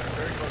you got.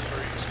 Very close,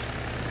 very easy.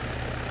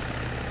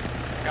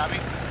 Got me?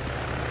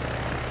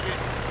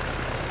 Jesus.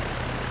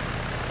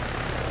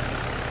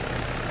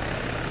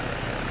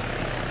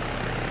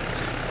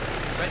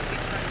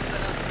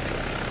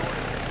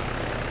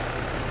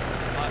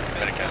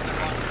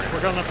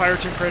 Work on the fire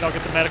team crate. I'll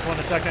get the medical in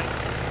a second.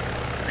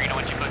 Green, I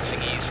want you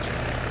focusing east.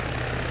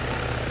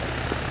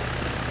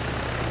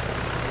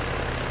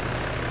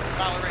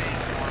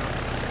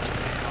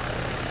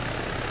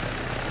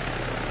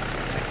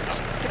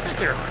 Get back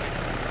there.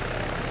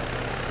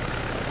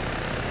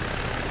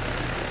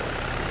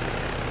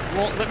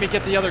 Won't let me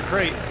get the other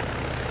crate.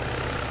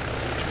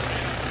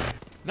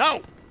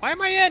 No! Why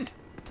am I in?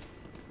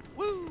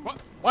 Woo!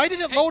 Why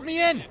did it load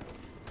me in?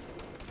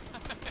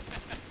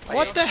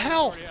 What the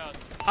hell?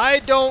 I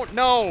don't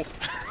know.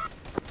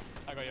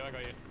 I got you, I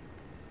got you.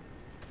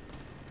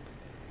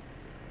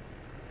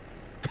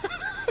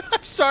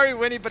 I'm sorry,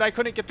 Winnie, but I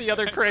couldn't get the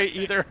other crate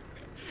either.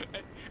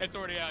 It's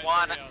already out.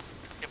 1,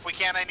 if we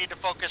can, I need to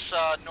focus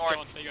north.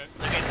 They're getting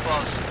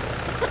close.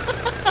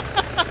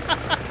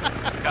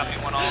 Copy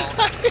 1 all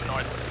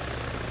north.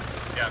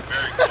 Yeah,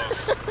 very close.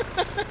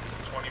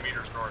 20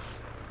 meters north.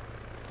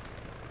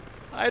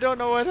 I don't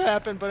know what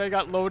happened, but I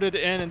got loaded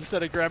in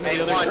instead of grabbing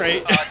the other 1,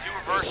 crate. do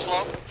reverse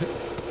slope.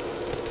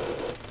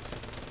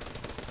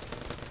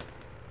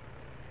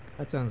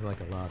 That sounds like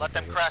a lot. Let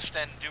them crest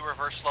and do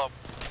reverse slope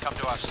and come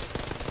to us. It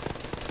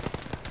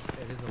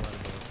is a lot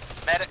of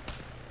bullets. Medic.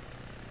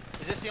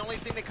 Is this the only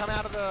thing that come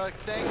out of the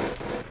thing?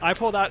 I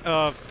pulled out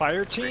a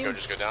fire team. Rico,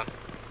 just go down.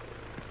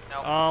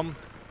 No.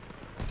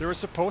 There was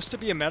supposed to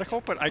be a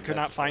medical, but I could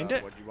not find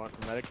it. What do you want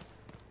from medic?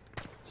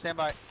 Stand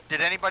by.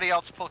 Did anybody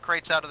else pull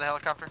crates out of the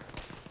helicopter?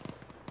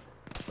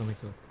 Don't think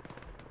so.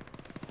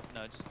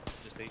 No, just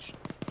H.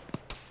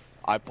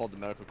 I pulled the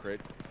medical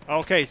crate.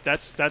 Okay,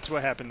 that's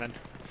what happened then.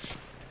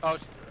 Oh,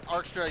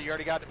 Arkstra, you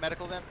already got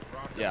medical then?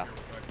 Yeah.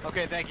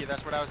 Okay, thank you.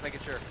 That's what I was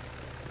making sure.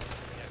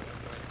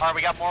 Alright,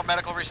 we got more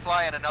medical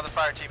resupply and another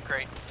fire team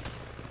crate.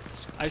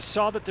 I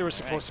saw that there was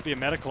supposed to be a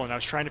medical, and I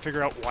was trying to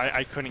figure out why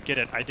I couldn't get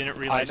it. I didn't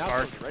realize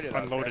Ark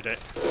unloaded it.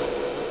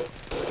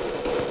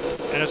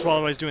 And as while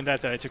I was doing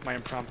that, I took my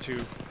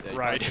impromptu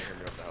ride.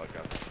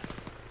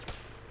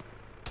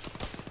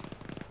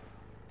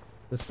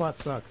 The spot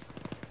sucks.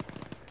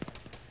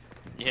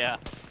 Yeah.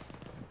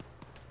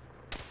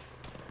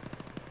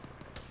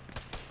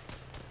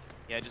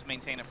 Yeah, just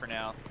maintain it for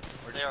now.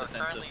 We're just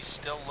defensive. Currently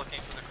still looking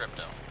for the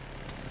crypto.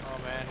 Oh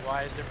man,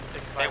 why is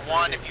everything Hey, vibrating?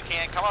 1, if you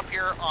can, come up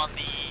here on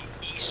the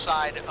east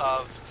side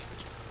of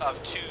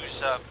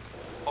 2's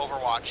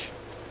Overwatch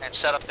and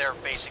set up there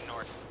facing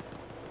north.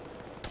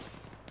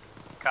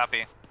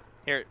 Copy.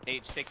 Here,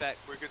 H, take that.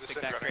 We're good to take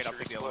send that ground crate. I'll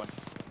series take the other one.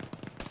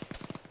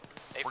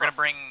 We're gonna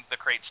bring the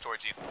crates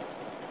towards you.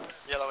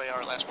 Yellow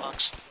AR last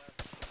box.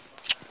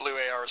 Blue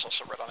AR is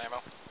also red on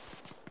ammo.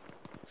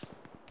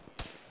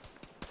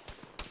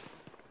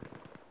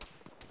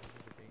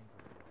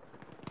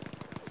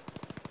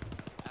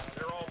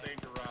 They're all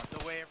danger rocks.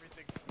 The way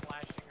everything's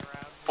flashing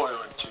around.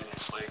 Boiler and 2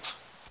 next legs.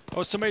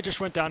 Oh, somebody just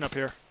went down up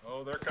here.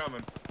 Oh, they're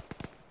coming.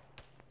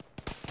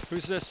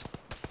 Who's this?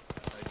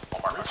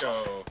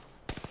 Rico.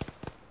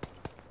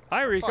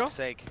 Hi, Rico. Fuck's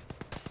sake.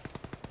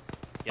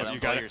 Yeah, Oh, you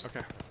got it.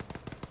 Okay.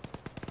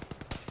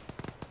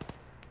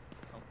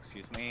 Oh,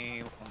 excuse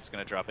me. I'm just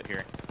gonna drop it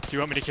here. Do you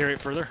want me to carry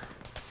it further?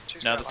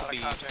 No, this will be.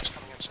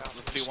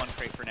 This will be 1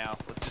 crate for now.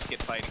 Let's just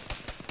get fighting.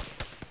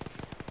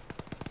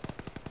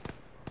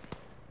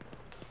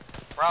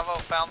 Bravo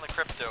found the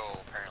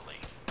crypto, apparently.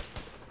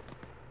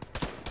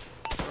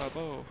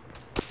 Bravo.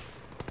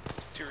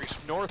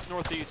 North,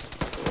 northeast.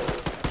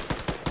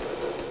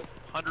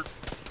 100.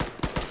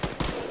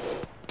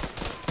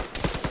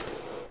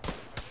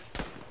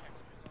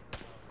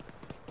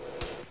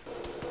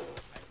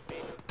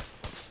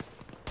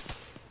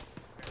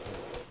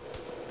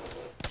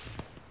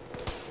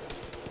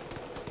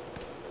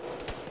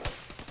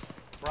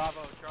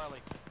 Bravo,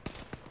 Charlie.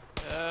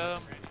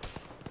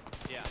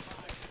 Yeah.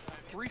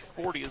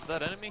 340, is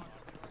that enemy?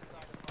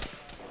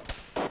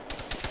 Oh,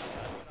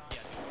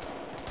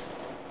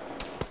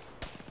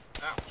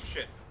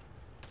 shit.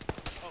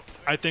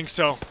 I think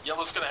so.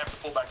 Yellow's gonna have to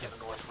pull back into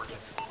north. We're getting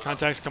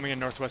Contacts coming in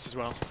northwest as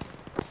well.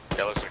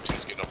 Yeah, looks like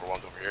 2's getting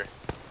overwhelmed over here.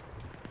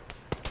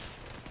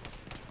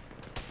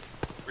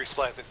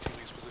 Resupply at the 2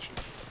 leads position.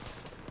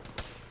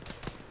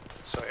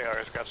 So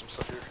AR's got some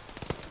stuff here.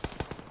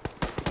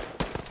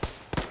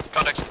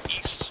 Contacts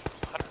east,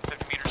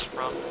 150 meters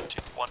from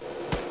 2-1.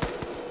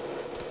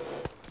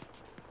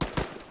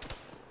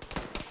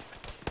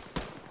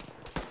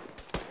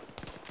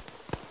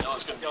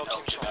 Yellow's gonna Yellow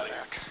get team's out of here.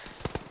 back.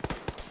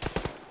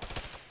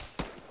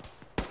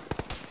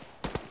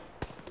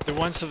 The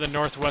ones to the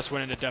northwest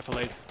went into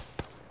defilade.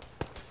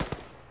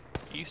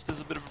 East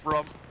is a bit of a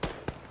problem.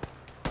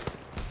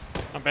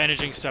 I'm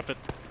bandaging Sepith.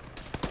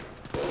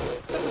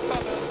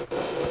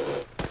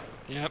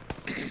 Yep.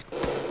 Yep.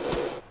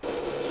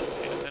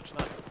 Paying attention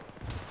to that.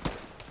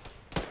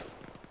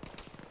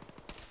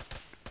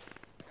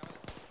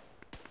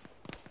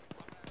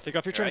 Take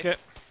off your trinket.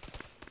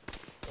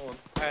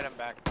 Alright, I'm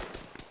back.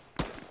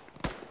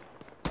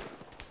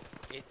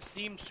 It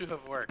seems to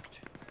have worked.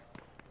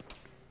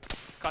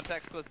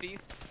 Contacts close to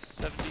east.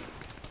 70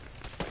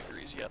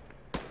 degrees, yep.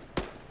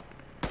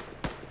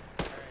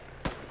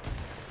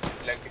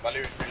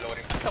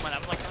 Reloading. Come on,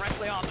 I'm like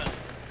directly on them.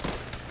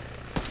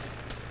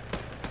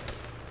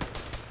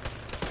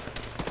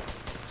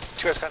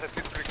 Two guys contacts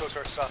getting pretty close to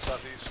our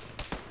southeast.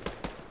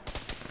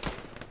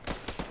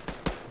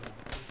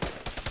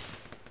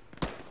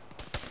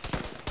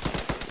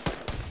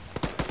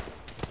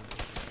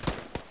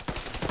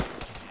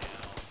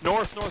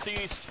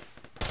 Northeast.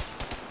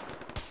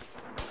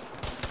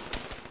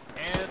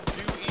 And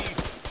due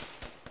east.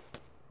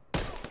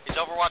 Is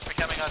Overwatch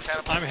becoming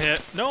untenable? I'm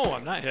hit. No,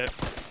 I'm not hit.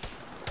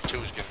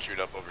 2's getting chewed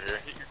up over here.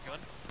 Hit your gun.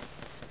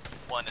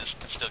 1 is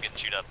still getting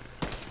chewed up.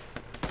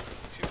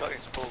 2 probably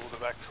needs to pull a little bit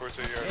back towards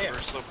the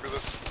reverse slope for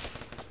this.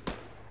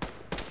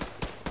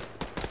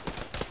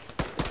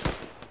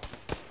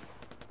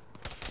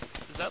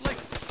 Is that like...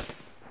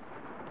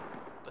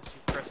 Let's see,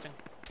 cresting.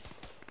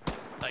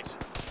 Nice.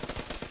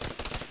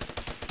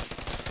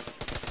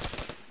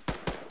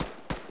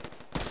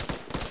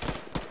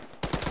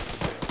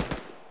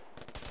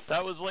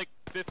 That was like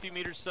 50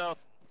 meters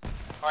south.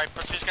 Alright,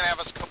 Pursuit's gonna have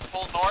us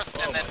pull north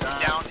and then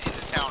down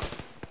into town.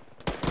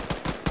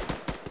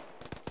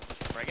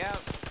 Frag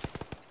out.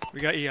 We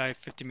got EI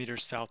 50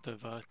 meters south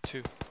of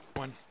 2.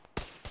 1.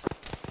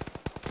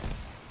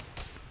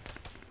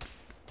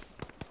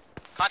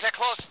 Contact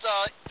close,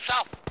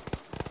 south.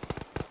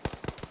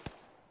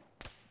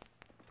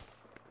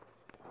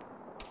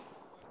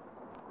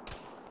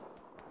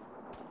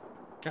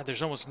 God,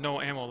 there's almost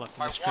no ammo left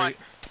in this Alright,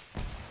 crate.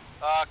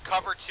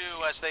 Cover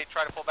 2 as they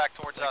try to pull back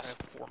towards I us. have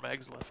 4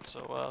 mags left,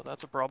 so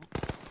that's a problem.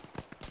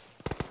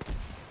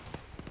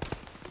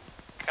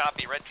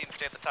 Copy, red team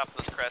stay at the top of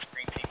this crest,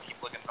 green team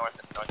keep looking north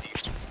and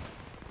northeast.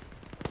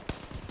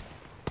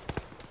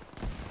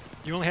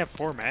 You only have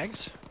 4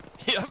 mags?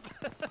 Yep.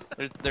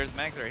 There's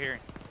mags right here.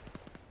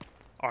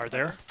 Are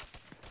there?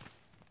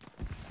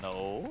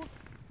 No.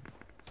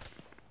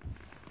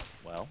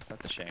 Well,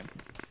 that's a shame.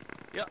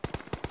 Yep.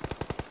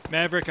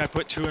 Maverick, I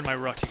put 2 in my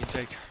ruck you can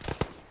take.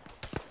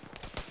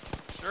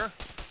 Sure.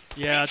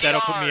 Yeah, BTR,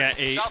 that'll put me at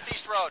 8.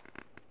 Southeast road.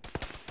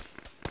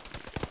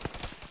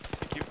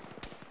 Thank you.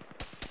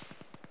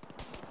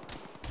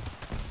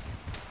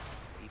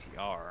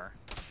 BTR.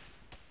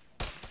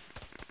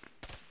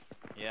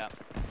 Yeah.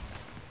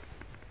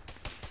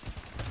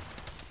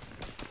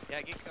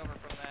 Yeah, get cover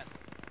from that.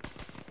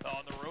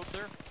 On the road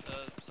there?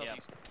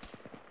 Southeast.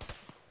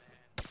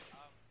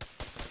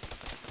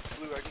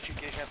 Blue, I get you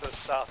engaging at the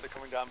south. They're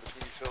coming down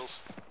between these hills.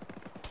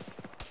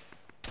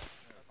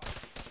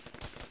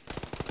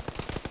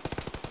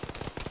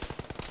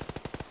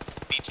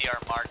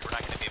 BTR marked, we're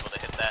not going to be able to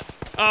hit that.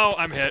 Oh,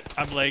 I'm hit.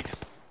 I'm legged.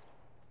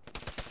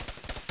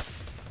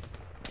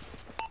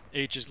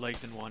 H is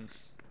legged in 1.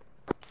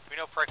 We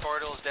know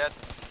Precordial is dead.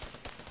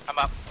 I'm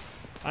up.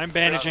 I'm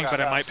bandaging,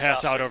 but I might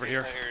pass out over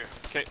here.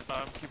 Okay,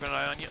 keep an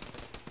eye on you.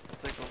 I'll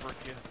take over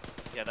if you...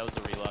 Yeah, that was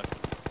a relock.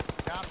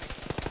 Copy.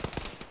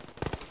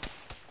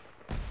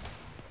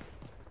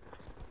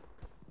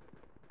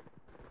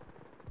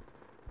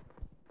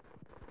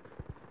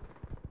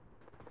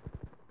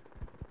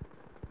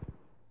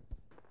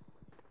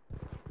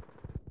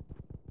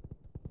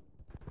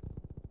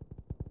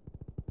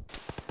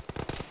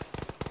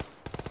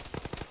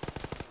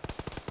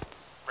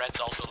 Red's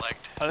also legged.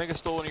 I think I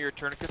stole one of your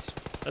tourniquets.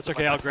 That's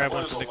okay, I'll grab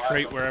one from the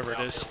crate wherever it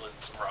is.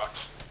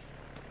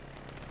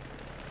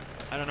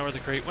 I don't know where the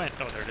crate went.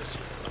 Oh, there it is.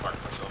 I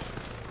marked myself.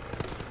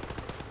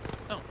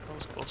 Oh, that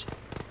was close.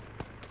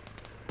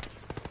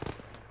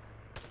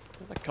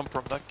 Where did that come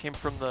from? That came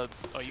from the...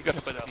 Oh, you got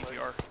hit by the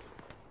BTR.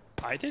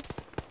 I did?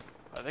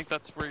 I think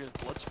that's where your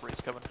blood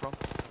spray's coming from.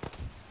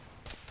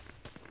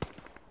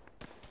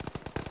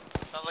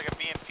 Sounds like a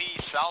BMP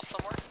south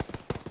somewhere.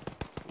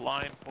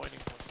 Line pointing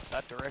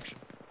that direction.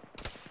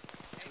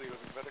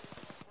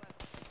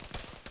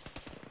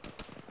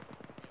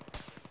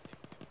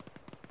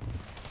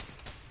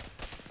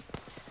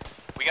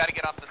 We gotta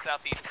get off the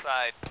southeast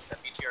side. That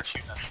BTR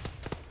shooting us.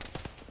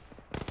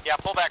 Yeah,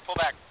 pull back, pull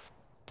back.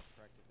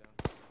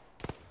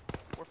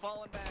 We're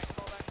falling back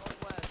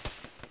northwest.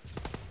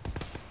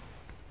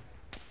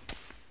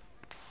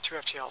 2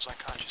 FTLs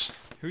unconscious.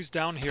 Who's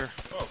down here?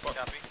 Oh, fuck.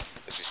 Copy.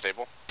 Is he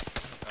stable?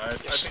 I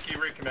think he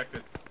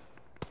reconnected.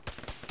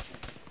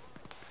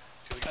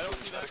 I don't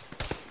see that.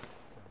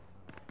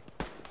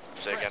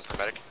 Say again for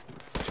medic.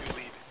 2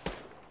 lead.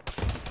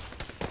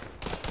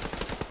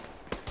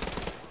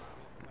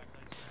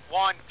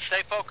 1,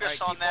 stay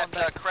focused on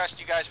that crest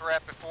you guys were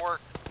at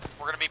before.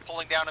 We're gonna be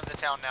pulling down into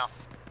town now.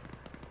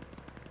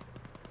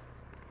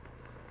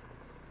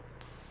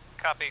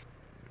 Copy.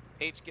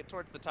 H, get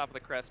towards the top of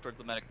the crest, towards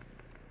the medic.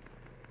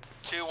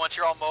 2, once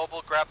you're all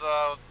mobile, grab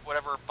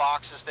whatever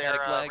box is there,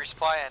 Medic legs.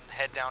 resupply, and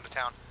head down to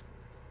town.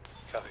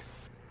 Copy.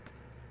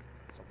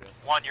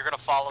 1, you're gonna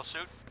follow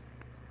suit.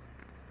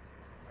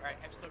 Alright,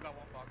 I've still got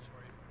one box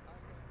for you.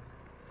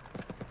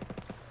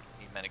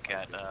 Need medic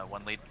at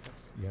 1 lead.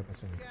 Yeah,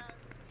 that's it.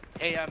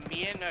 Hey,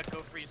 me and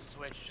Go Freeze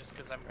switch just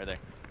because I'm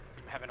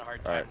having a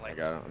hard time like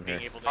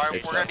being able to.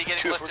 Alright, we're gonna be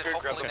getting lifted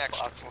hopefully next.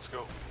 Box. Let's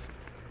go.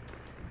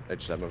 Hey,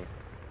 just moving.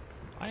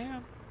 I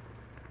am.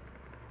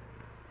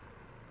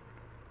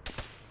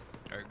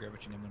 Alright, grab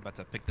what you need. I'm about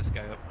to pick this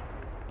guy up.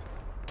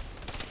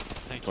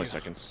 Thank 20 you.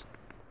 seconds.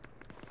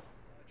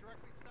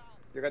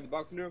 You got the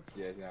box new?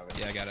 Yeah, you have it.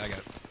 Yeah, I got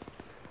it.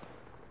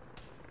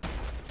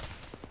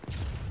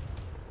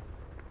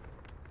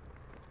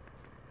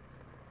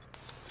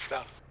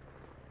 Stop.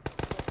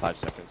 5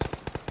 seconds.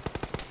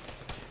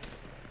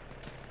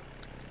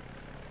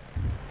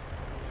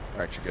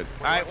 Alright, you're good.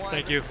 Alright,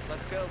 Thank you.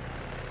 Let's go.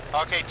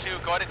 Okay, 2,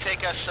 go ahead and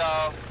take us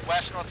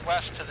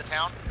west-northwest to the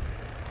town.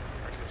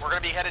 We're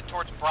gonna be headed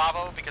towards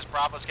Bravo because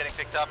Bravo's getting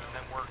picked up, and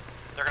then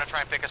they're gonna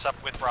try and pick us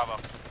up with Bravo.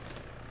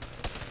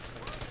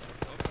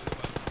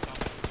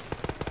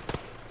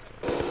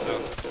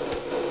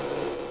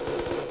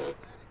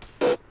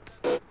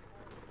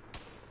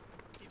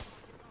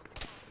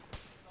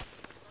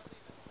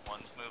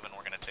 One's moving,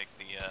 we're gonna take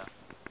the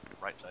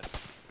right side.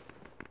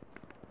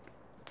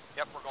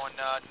 Yep, we're going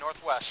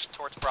northwest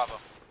towards Bravo.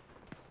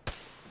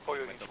 Pull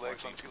your these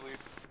legs on 2 lead.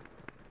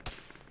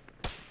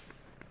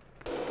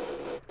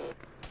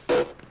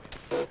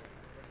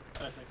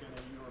 I think I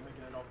know you were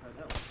making it off that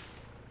hill.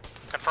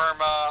 Confirm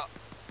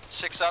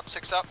 6 up,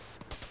 6 up.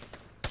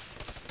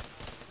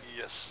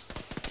 Yes.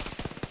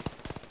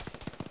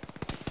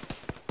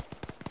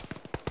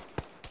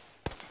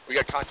 We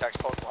got contacts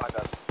close behind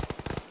us.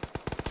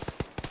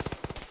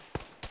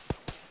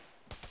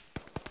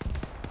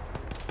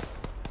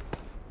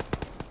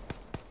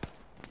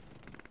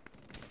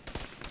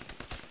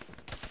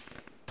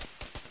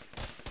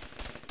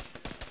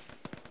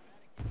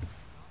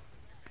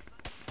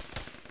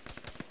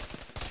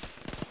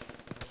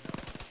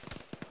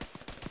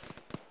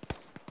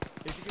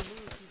 If you can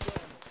move, keep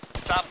going.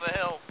 Top of the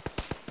hill.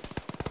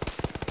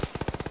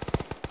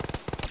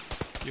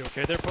 You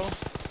okay there, Paul?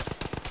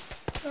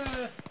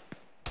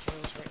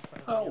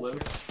 I'll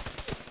live.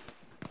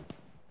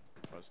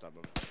 Oh, stop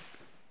moving.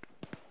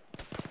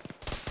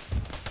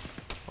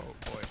 Oh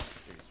boy.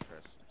 Jesus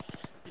Christ.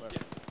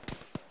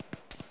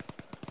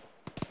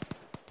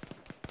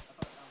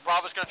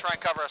 Bravo's gonna try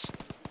and cover us.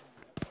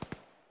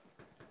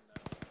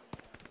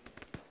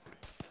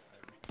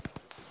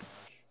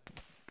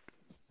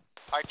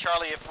 Alright,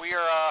 Charlie, if we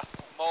are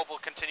mobile,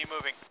 continue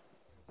moving.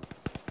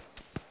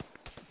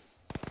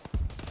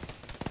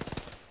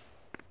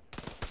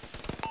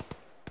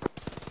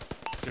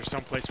 Is there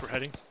some place we're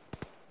heading?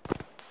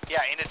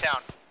 Yeah, into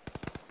town.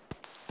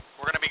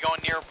 We're gonna be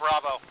going near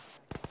Bravo.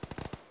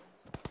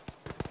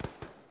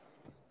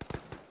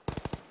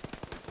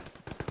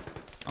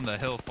 On the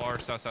hill far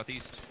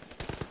south-southeast.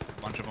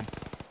 A bunch of them.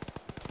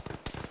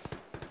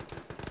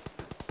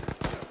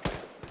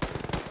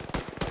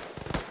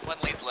 One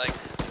lead leg.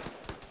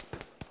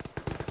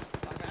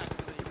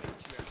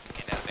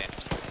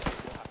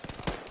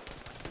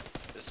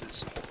 This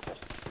is horrible.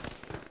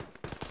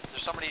 Is there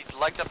somebody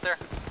legged up there?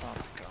 Oh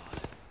my god.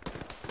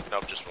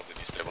 Nope, just one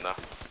lead stable now.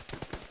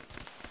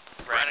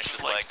 Brandon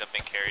is legged up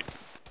and carried.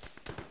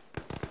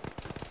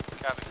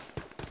 Copy.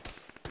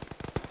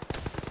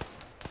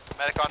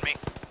 Medic on me.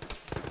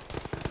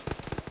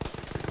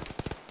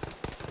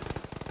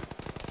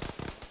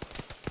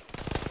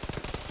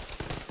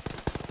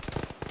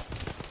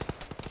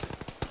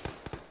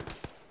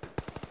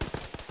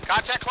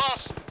 Contact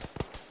close!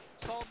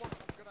 Solid one,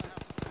 I'm gonna have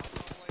to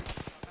probably,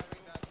 I'm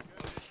having that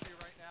good issue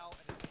right now,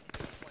 and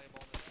it's playable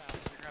in this map, so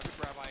you're gonna have to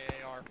grab my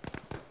AR.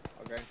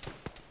 Okay.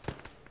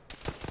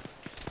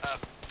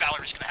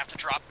 Valerie's gonna have to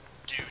drop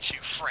due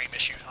to frame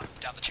issue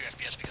down to 2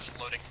 FPS because of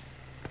loading.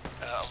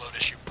 A load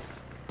issue.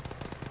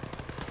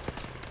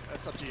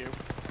 That's up to you.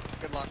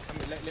 Good luck.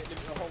 Let me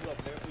hold up.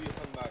 Let me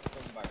come back.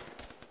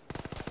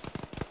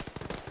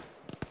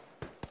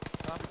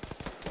 Huh?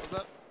 What was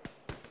that?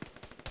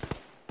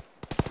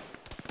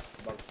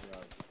 Box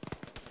out.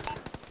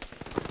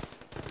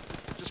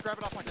 Just grab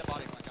it off my dead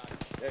body, my guy.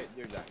 Hey,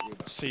 you're done.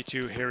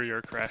 C2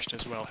 Harrier crashed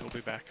as well. He'll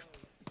be back.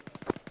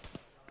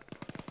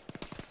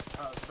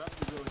 It's about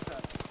to be really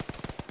sad.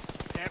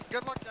 And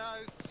good luck,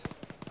 guys.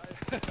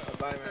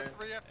 Bye, I said man.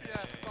 3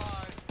 FPS.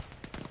 Bye.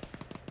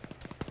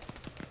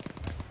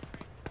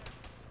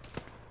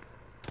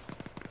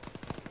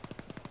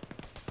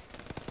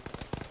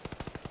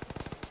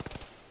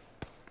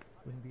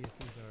 Wouldn't be a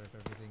CSAR if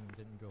everything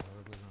didn't go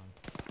horribly wrong.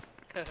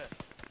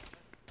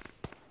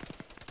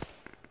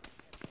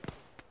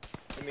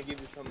 Let me give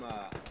you some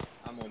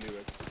ammo,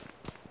 Newt.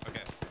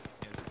 Okay.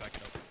 Yeah, back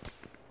it up.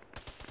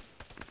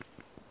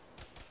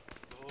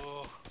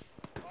 Oh.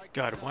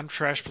 God, one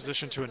trash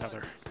position to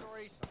another.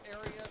 Story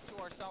area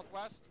to our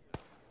southwest.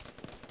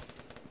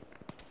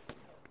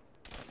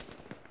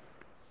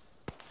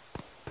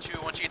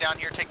 Once you get down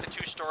here, take the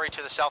 2-story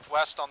to the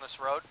southwest on this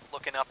road,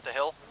 looking up the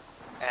hill,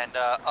 and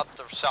up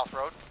the south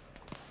road.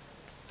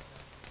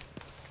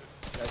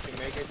 Guys can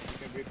make it, you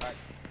can repack.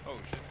 Oh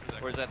shit.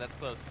 Where's that? That's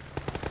close.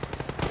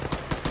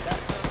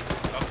 That's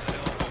up the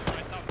hill. Oh,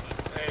 right south of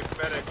us. Hey,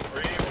 medic,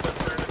 were you able to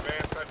clear in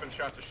advance? I've been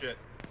shot to shit.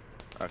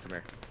 Oh, come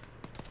here.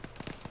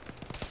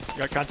 You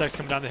got contacts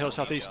coming down the hill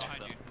southeast.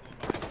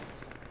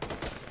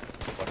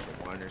 Bunch of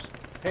whiners.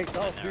 Hey,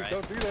 Sal, dude,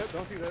 don't do that.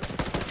 Don't do that.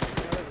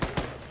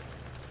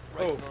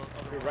 Oh,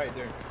 you're right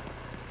there.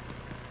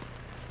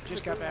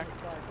 Just got back.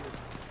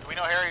 Do we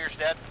know Harrier's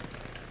dead?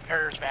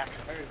 Harrier's back.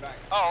 Harrier's back.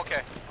 Oh,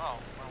 okay. Oh,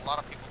 well, a lot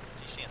of people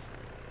DCing.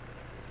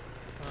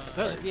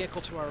 There's a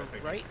vehicle to our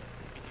right.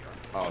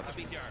 Oh, it's a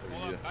BTR.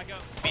 Hold on, back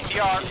up.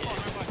 BTR.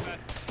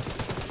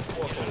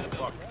 Oh,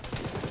 fuck.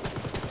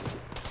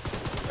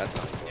 That's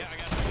not close. Yeah, I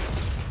got it.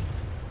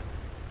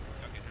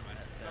 Okay, never mind.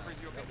 Jeffrey's,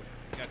 you okay?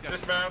 Got it.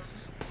 Dismounts.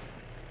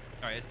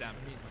 Alright, it's down.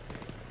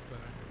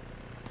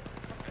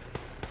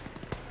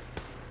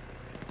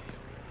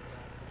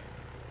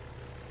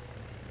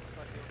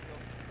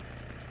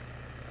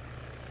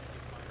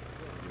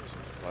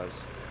 Some supplies.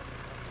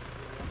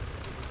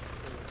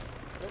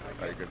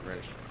 Oh, you're good,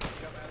 British.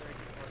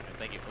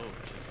 Thank you. Oh,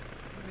 jeez.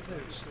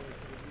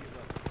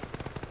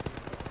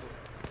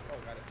 Oh,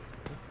 got it.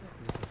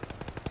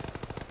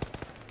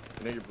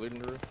 You know you're bleeding,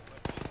 Drew?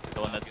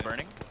 The one that's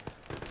burning?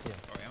 Yeah.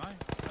 Oh, am I?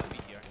 I'll be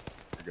here.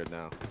 You're good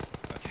now.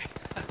 Okay.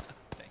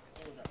 Thanks.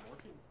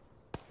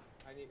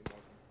 I need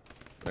morphine.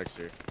 Next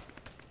here.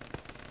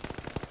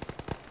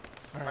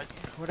 Alright,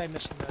 what did I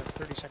miss in the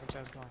 30 seconds I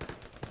was gone?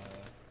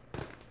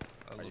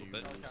 A little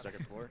bit.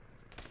 Second floor?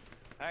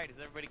 Alright, is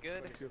everybody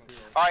good?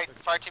 Alright,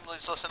 fire team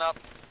leads, listen up.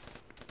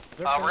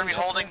 We're going to be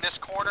holding this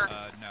corner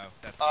No,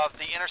 that's... of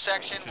the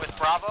intersection with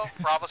Bravo.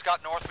 Bravo's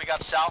got north, we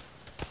got south.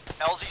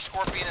 LZ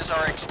Scorpion is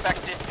our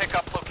expected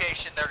pickup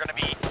location. They're going to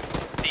be,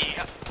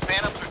 the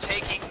Phantoms are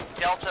taking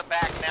Delta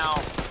back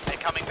now and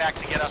coming back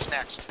to get us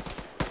next.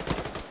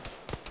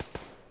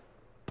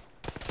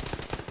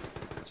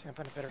 See, I'm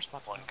in a better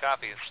spot. One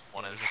copy.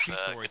 One is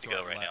good to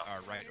go right now.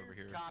 Right over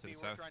here to the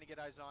south. Trying to get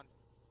eyes on.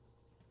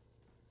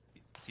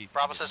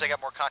 Bravo says they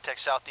got more contact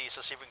southeast.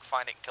 Let's see if we can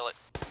find it and kill it.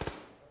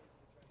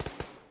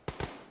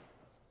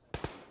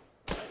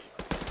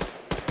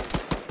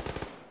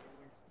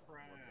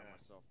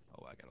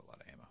 Oh, I got a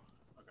lot of ammo.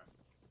 Okay.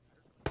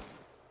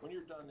 When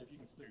you're done, if you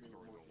can stick me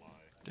with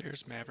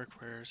There's Maverick.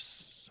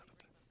 Where's...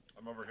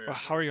 I'm over here. Well,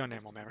 how are you on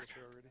ammo, Maverick?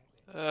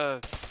 4.5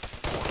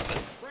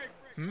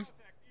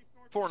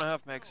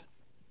 megs.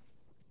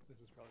 This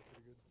is probably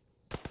pretty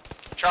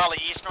good. Charlie,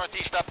 east,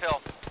 northeast,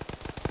 uphill.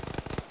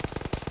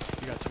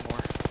 You got some more.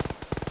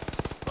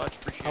 Much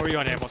appreciated. How are you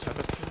on ammo,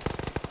 Sepet?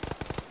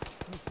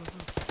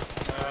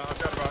 I've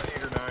got about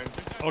 8 or 9.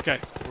 Okay,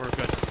 we're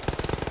good.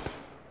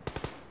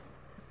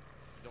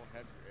 You don't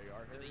have your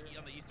AR here?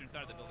 On the eastern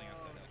side of the building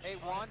outside. Hey,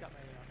 Juan.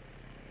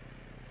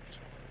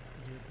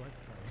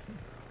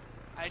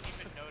 I didn't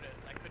even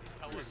notice. I couldn't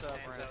tell where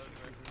Stanzos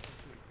were.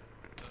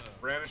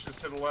 Branish is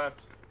to the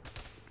left.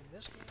 In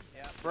this game?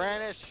 Yeah.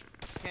 Branish,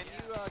 can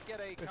you get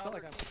a It's not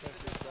like I'm counter protected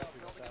to this exactly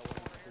with building that in the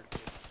one. corner here?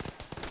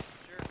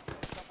 Sure.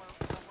 Somewhere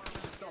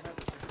Don't have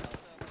the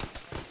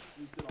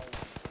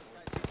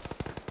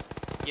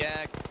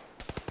Yeah,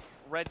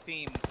 red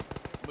team,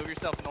 move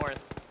yourself north,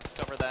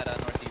 cover that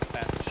northeast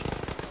passage.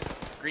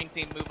 Green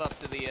team, move up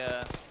to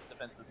the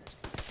defenses.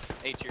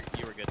 H,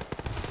 you were good.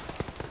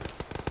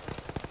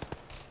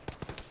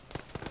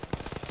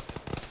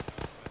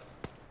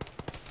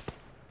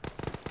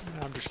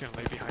 I'm just gonna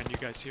lay behind you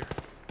guys here.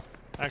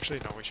 Actually,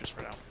 no, we should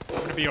spread out.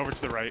 I'm gonna be over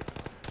to the right.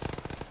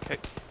 Okay.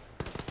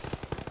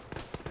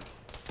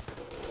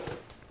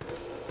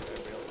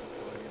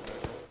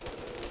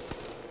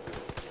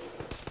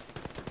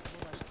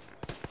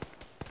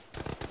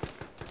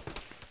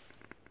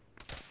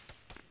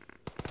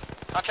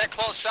 Contact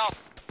close south.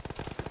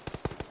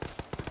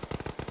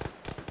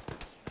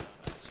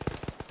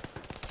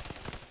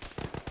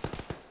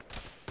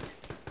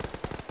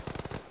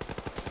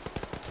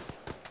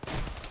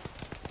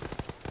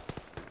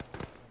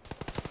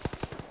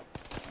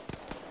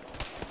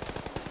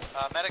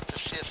 Medic to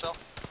CSL.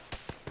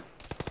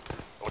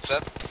 What's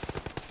that?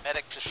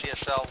 Medic to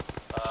CSL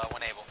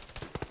when able.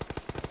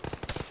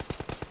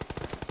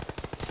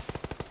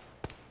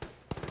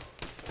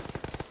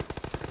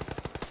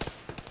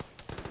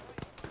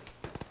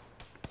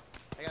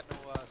 I got no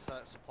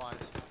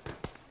supplies.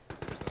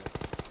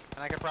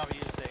 And I could probably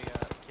use a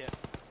kit.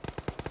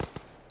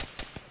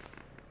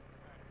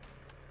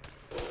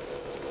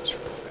 It's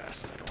really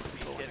fast. I don't want to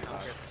be going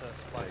I'll get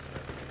supplies.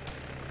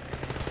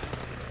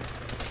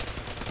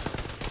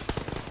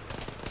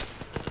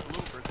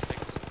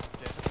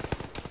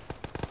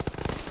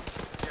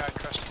 Yeah, I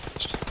crushed it.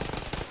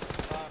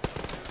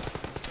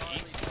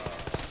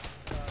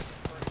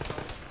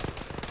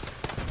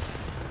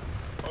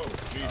 Oh,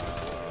 Jesus.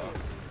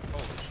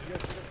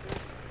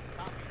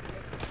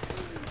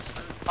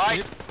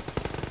 Alright,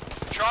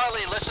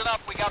 Charlie, listen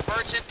up. We got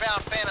birds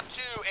inbound, Phantom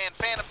 2 and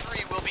Phantom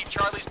 3 will be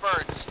Charlie's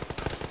birds.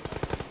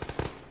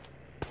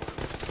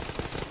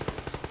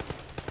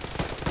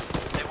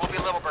 They will be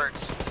little birds.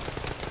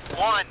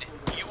 1,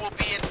 you will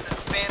be in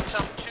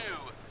Phantom 2.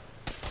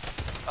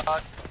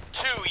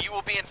 2, you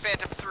will be in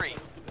Phantom 3.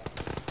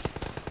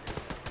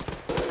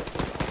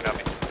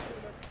 Copy.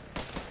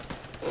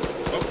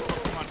 Oh,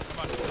 come on, come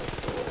on.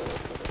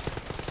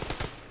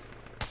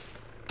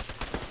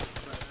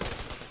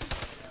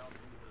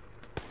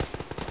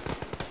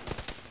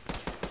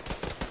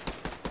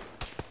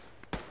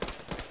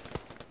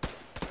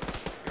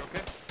 You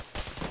okay?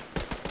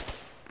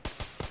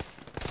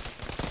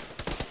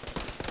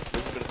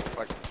 There's a bit of a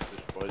flex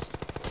position, boys.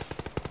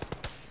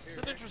 This is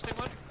an interesting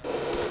one.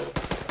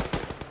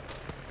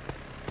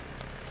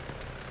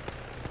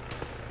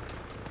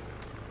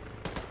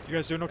 You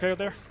guys doing okay out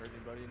there?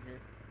 Anybody in here?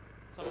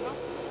 Somehow?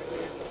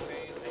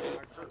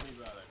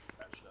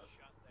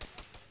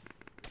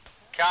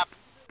 Cop.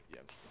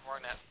 Yep.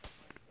 Warren that.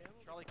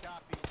 Charlie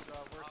copies.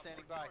 We're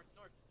standing by.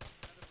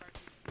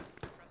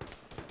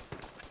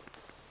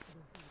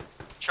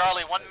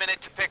 Charlie, 1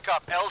 minute to pick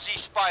up. LZ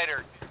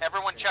Spider.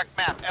 Everyone check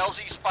map.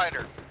 LZ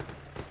Spider.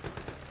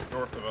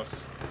 North of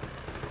us.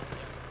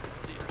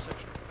 The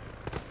intersection.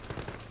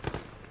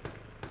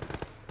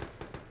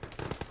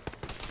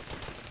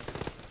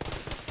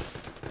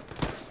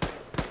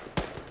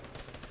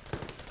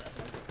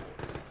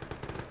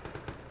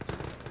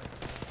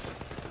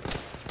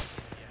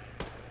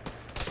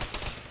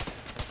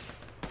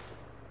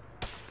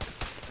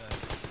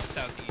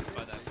 Southeast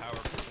by that power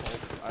pole.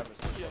 I have a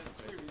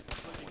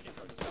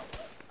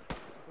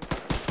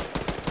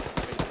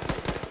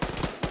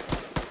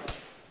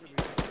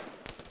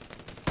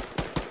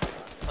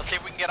Okay,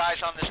 we can get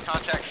eyes on this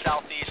contact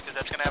southeast because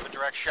that's going to have a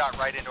direct shot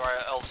right into our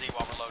LZ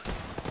while we're loaded.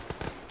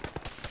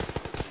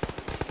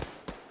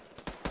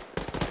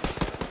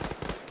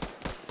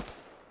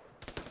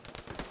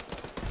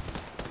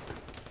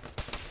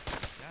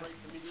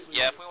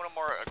 Yeah, if we want to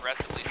more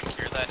aggressively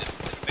secure that, it's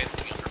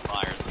basically under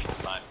fire the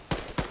whole time.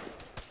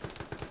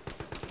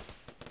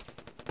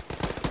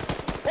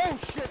 Oh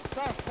shit,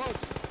 south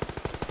close.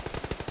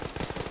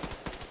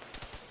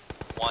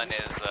 1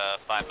 is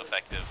 5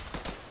 effective.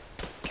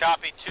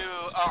 Copy.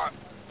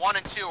 1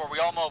 and 2, are we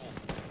all mobile?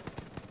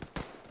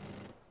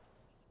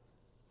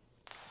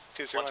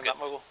 2-0 not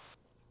mobile.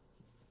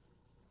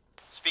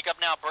 Speak up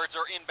now, birds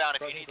are inbound.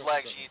 If you need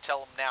legs, you tell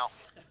them now.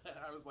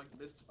 I was like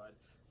mystified.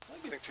 I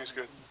think 2's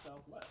good. From the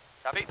southwest.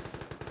 Copy.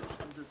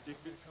 100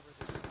 degrees.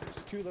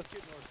 2, let's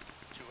get north.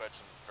 2 had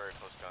some very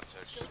close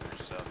contact, just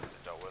reached out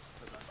and dealt with.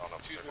 Oh no,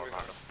 2's moving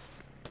north.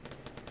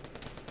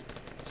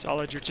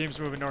 Solid, your team's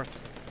moving north.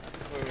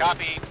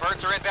 Copy.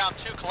 Birds are inbound.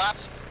 2,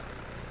 collapse.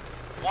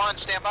 1,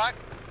 stand by.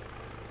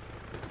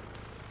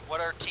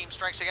 What are team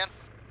strengths again?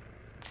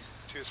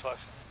 2 is 5.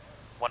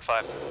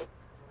 1-5.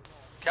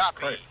 Copy.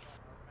 Christ.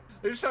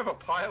 They just have a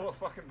pile of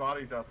fucking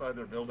bodies outside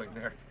their building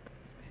there.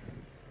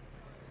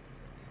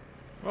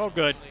 Well,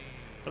 good.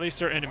 At least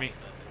they're enemy.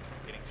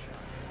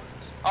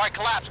 Alright,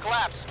 collapse,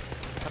 collapse.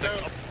 You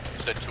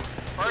said 2.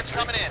 Birds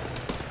coming in.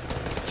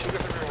 2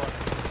 different rear 1.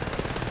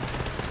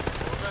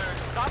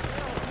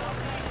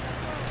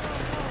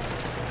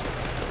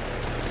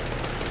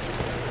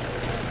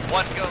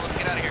 One, go, let's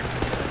get out of here.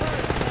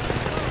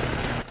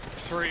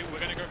 3, we're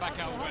gonna go back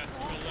out west.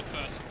 We'll lift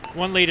first.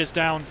 One lead is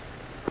down.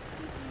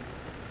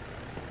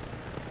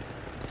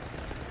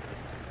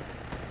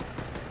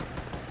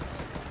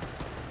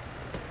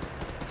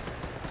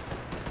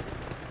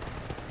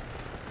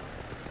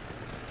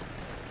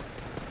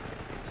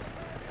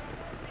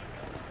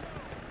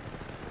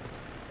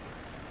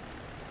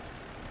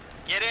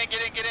 Get in,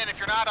 get in, get in. If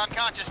you're not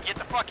unconscious, get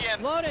the fuck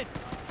in. Loaded.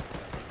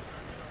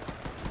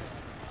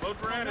 Load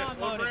Brandis,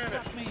 load Brandis.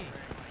 Fuck me.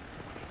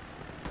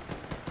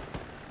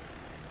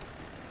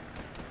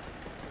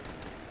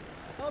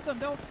 Load them,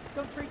 don't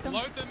treat them.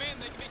 Load them in,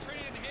 they can be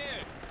treated in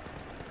here.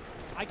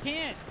 I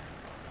can't.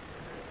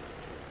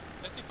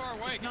 They're too far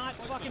away. It's not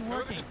fucking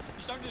working. You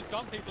don't just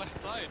dump people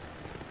outside.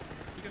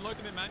 You can load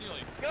them in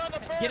manually. Get on the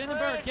bird, Get in the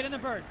bird, get in the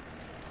bird.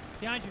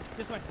 Behind you,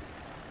 this way.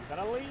 You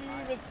gotta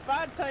leave, it's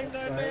bad time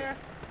down there.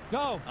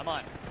 Go. I'm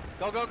on.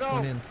 Go, go, go.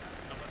 One in.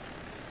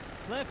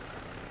 Lift.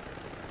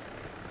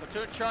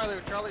 Platoon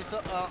Charlie. Charlie's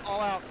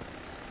all out.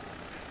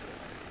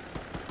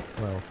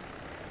 Well.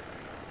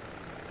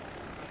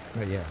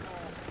 Not yet.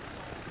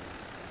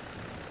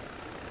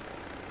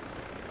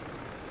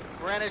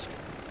 Greenwich.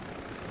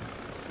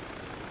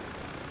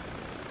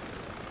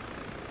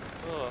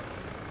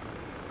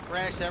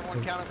 Greenwich,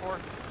 everyone counted for? A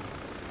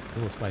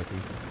little spicy.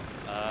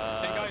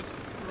 Hey guys,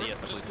 yes,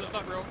 just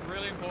like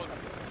really important.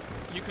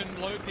 You can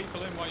load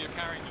people in while you're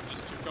carrying them.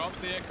 Just go up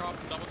to the aircraft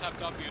and double tap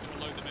W and it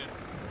will load them in.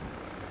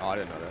 Oh, I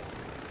didn't know that.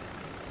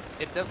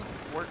 It doesn't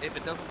work. If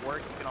it doesn't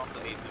work, you can also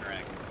ace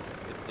interact.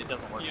 It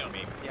doesn't work for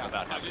me.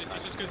 About half the time.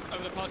 It's just because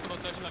over the past couple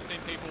of sessions I've seen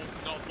people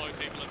not load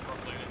people in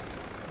properly. It's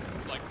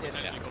like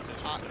potentially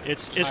cause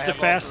issues. It's the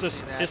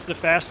fastest. It's the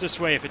fastest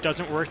way. If it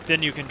doesn't work,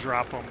 then you can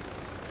drop them.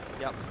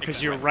 Yep.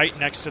 Because you're right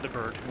next to the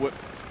bird. What,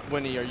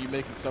 Winnie, are you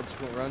making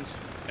subsequent runs?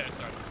 Yeah,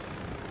 sorry.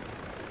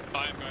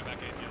 I am going back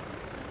in.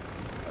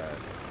 Yeah.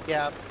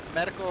 Yeah,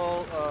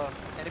 medical,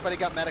 anybody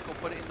got medical,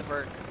 put it in the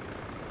bird.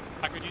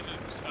 I could use a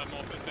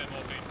more first aid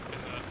morphine in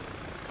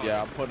the fine.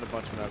 Yeah, I'm putting a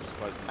bunch of knife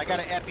supplies in the I got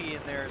an bag. epi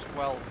in there as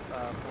well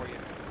for you.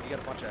 You got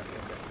a bunch of epi.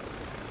 Okay.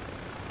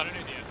 I don't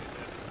need the epi.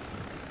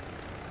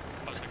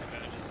 I'll just take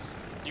advantages.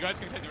 You guys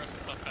can take the rest of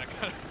the stuff back.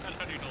 I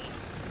don't need all of it.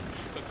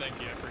 But thank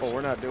you. I appreciate Oh,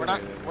 we're not doing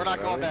anything. We're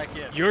not going back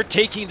in. You're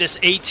taking this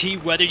AT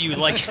whether you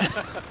like it.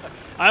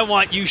 I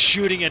want you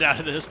shooting it out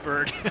of this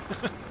bird.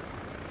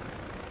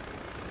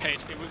 Paige,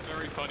 it was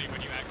very funny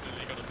when you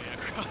accidentally got on the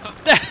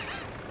aircraft.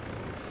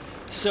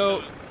 So,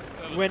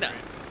 that was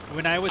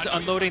when I was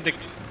unloading the...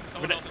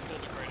 Someone else had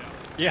pulled the crate out.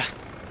 Yeah,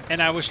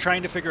 and I was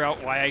trying to figure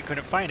out why I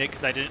couldn't find it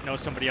because I didn't know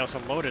somebody else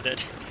unloaded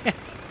it.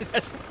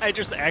 I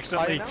just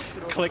accidentally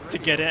clicked to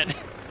get in.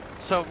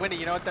 So, Winnie,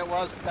 you know what that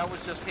was? That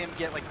was just him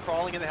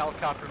crawling in the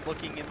helicopter,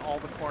 looking in all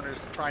the corners,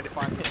 trying to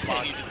find the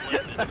spot. He just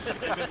landed.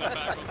 He's in the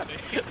back, wasn't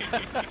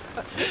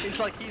he? He's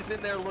like, he's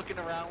in there looking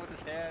around with his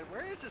head.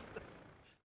 Where is this?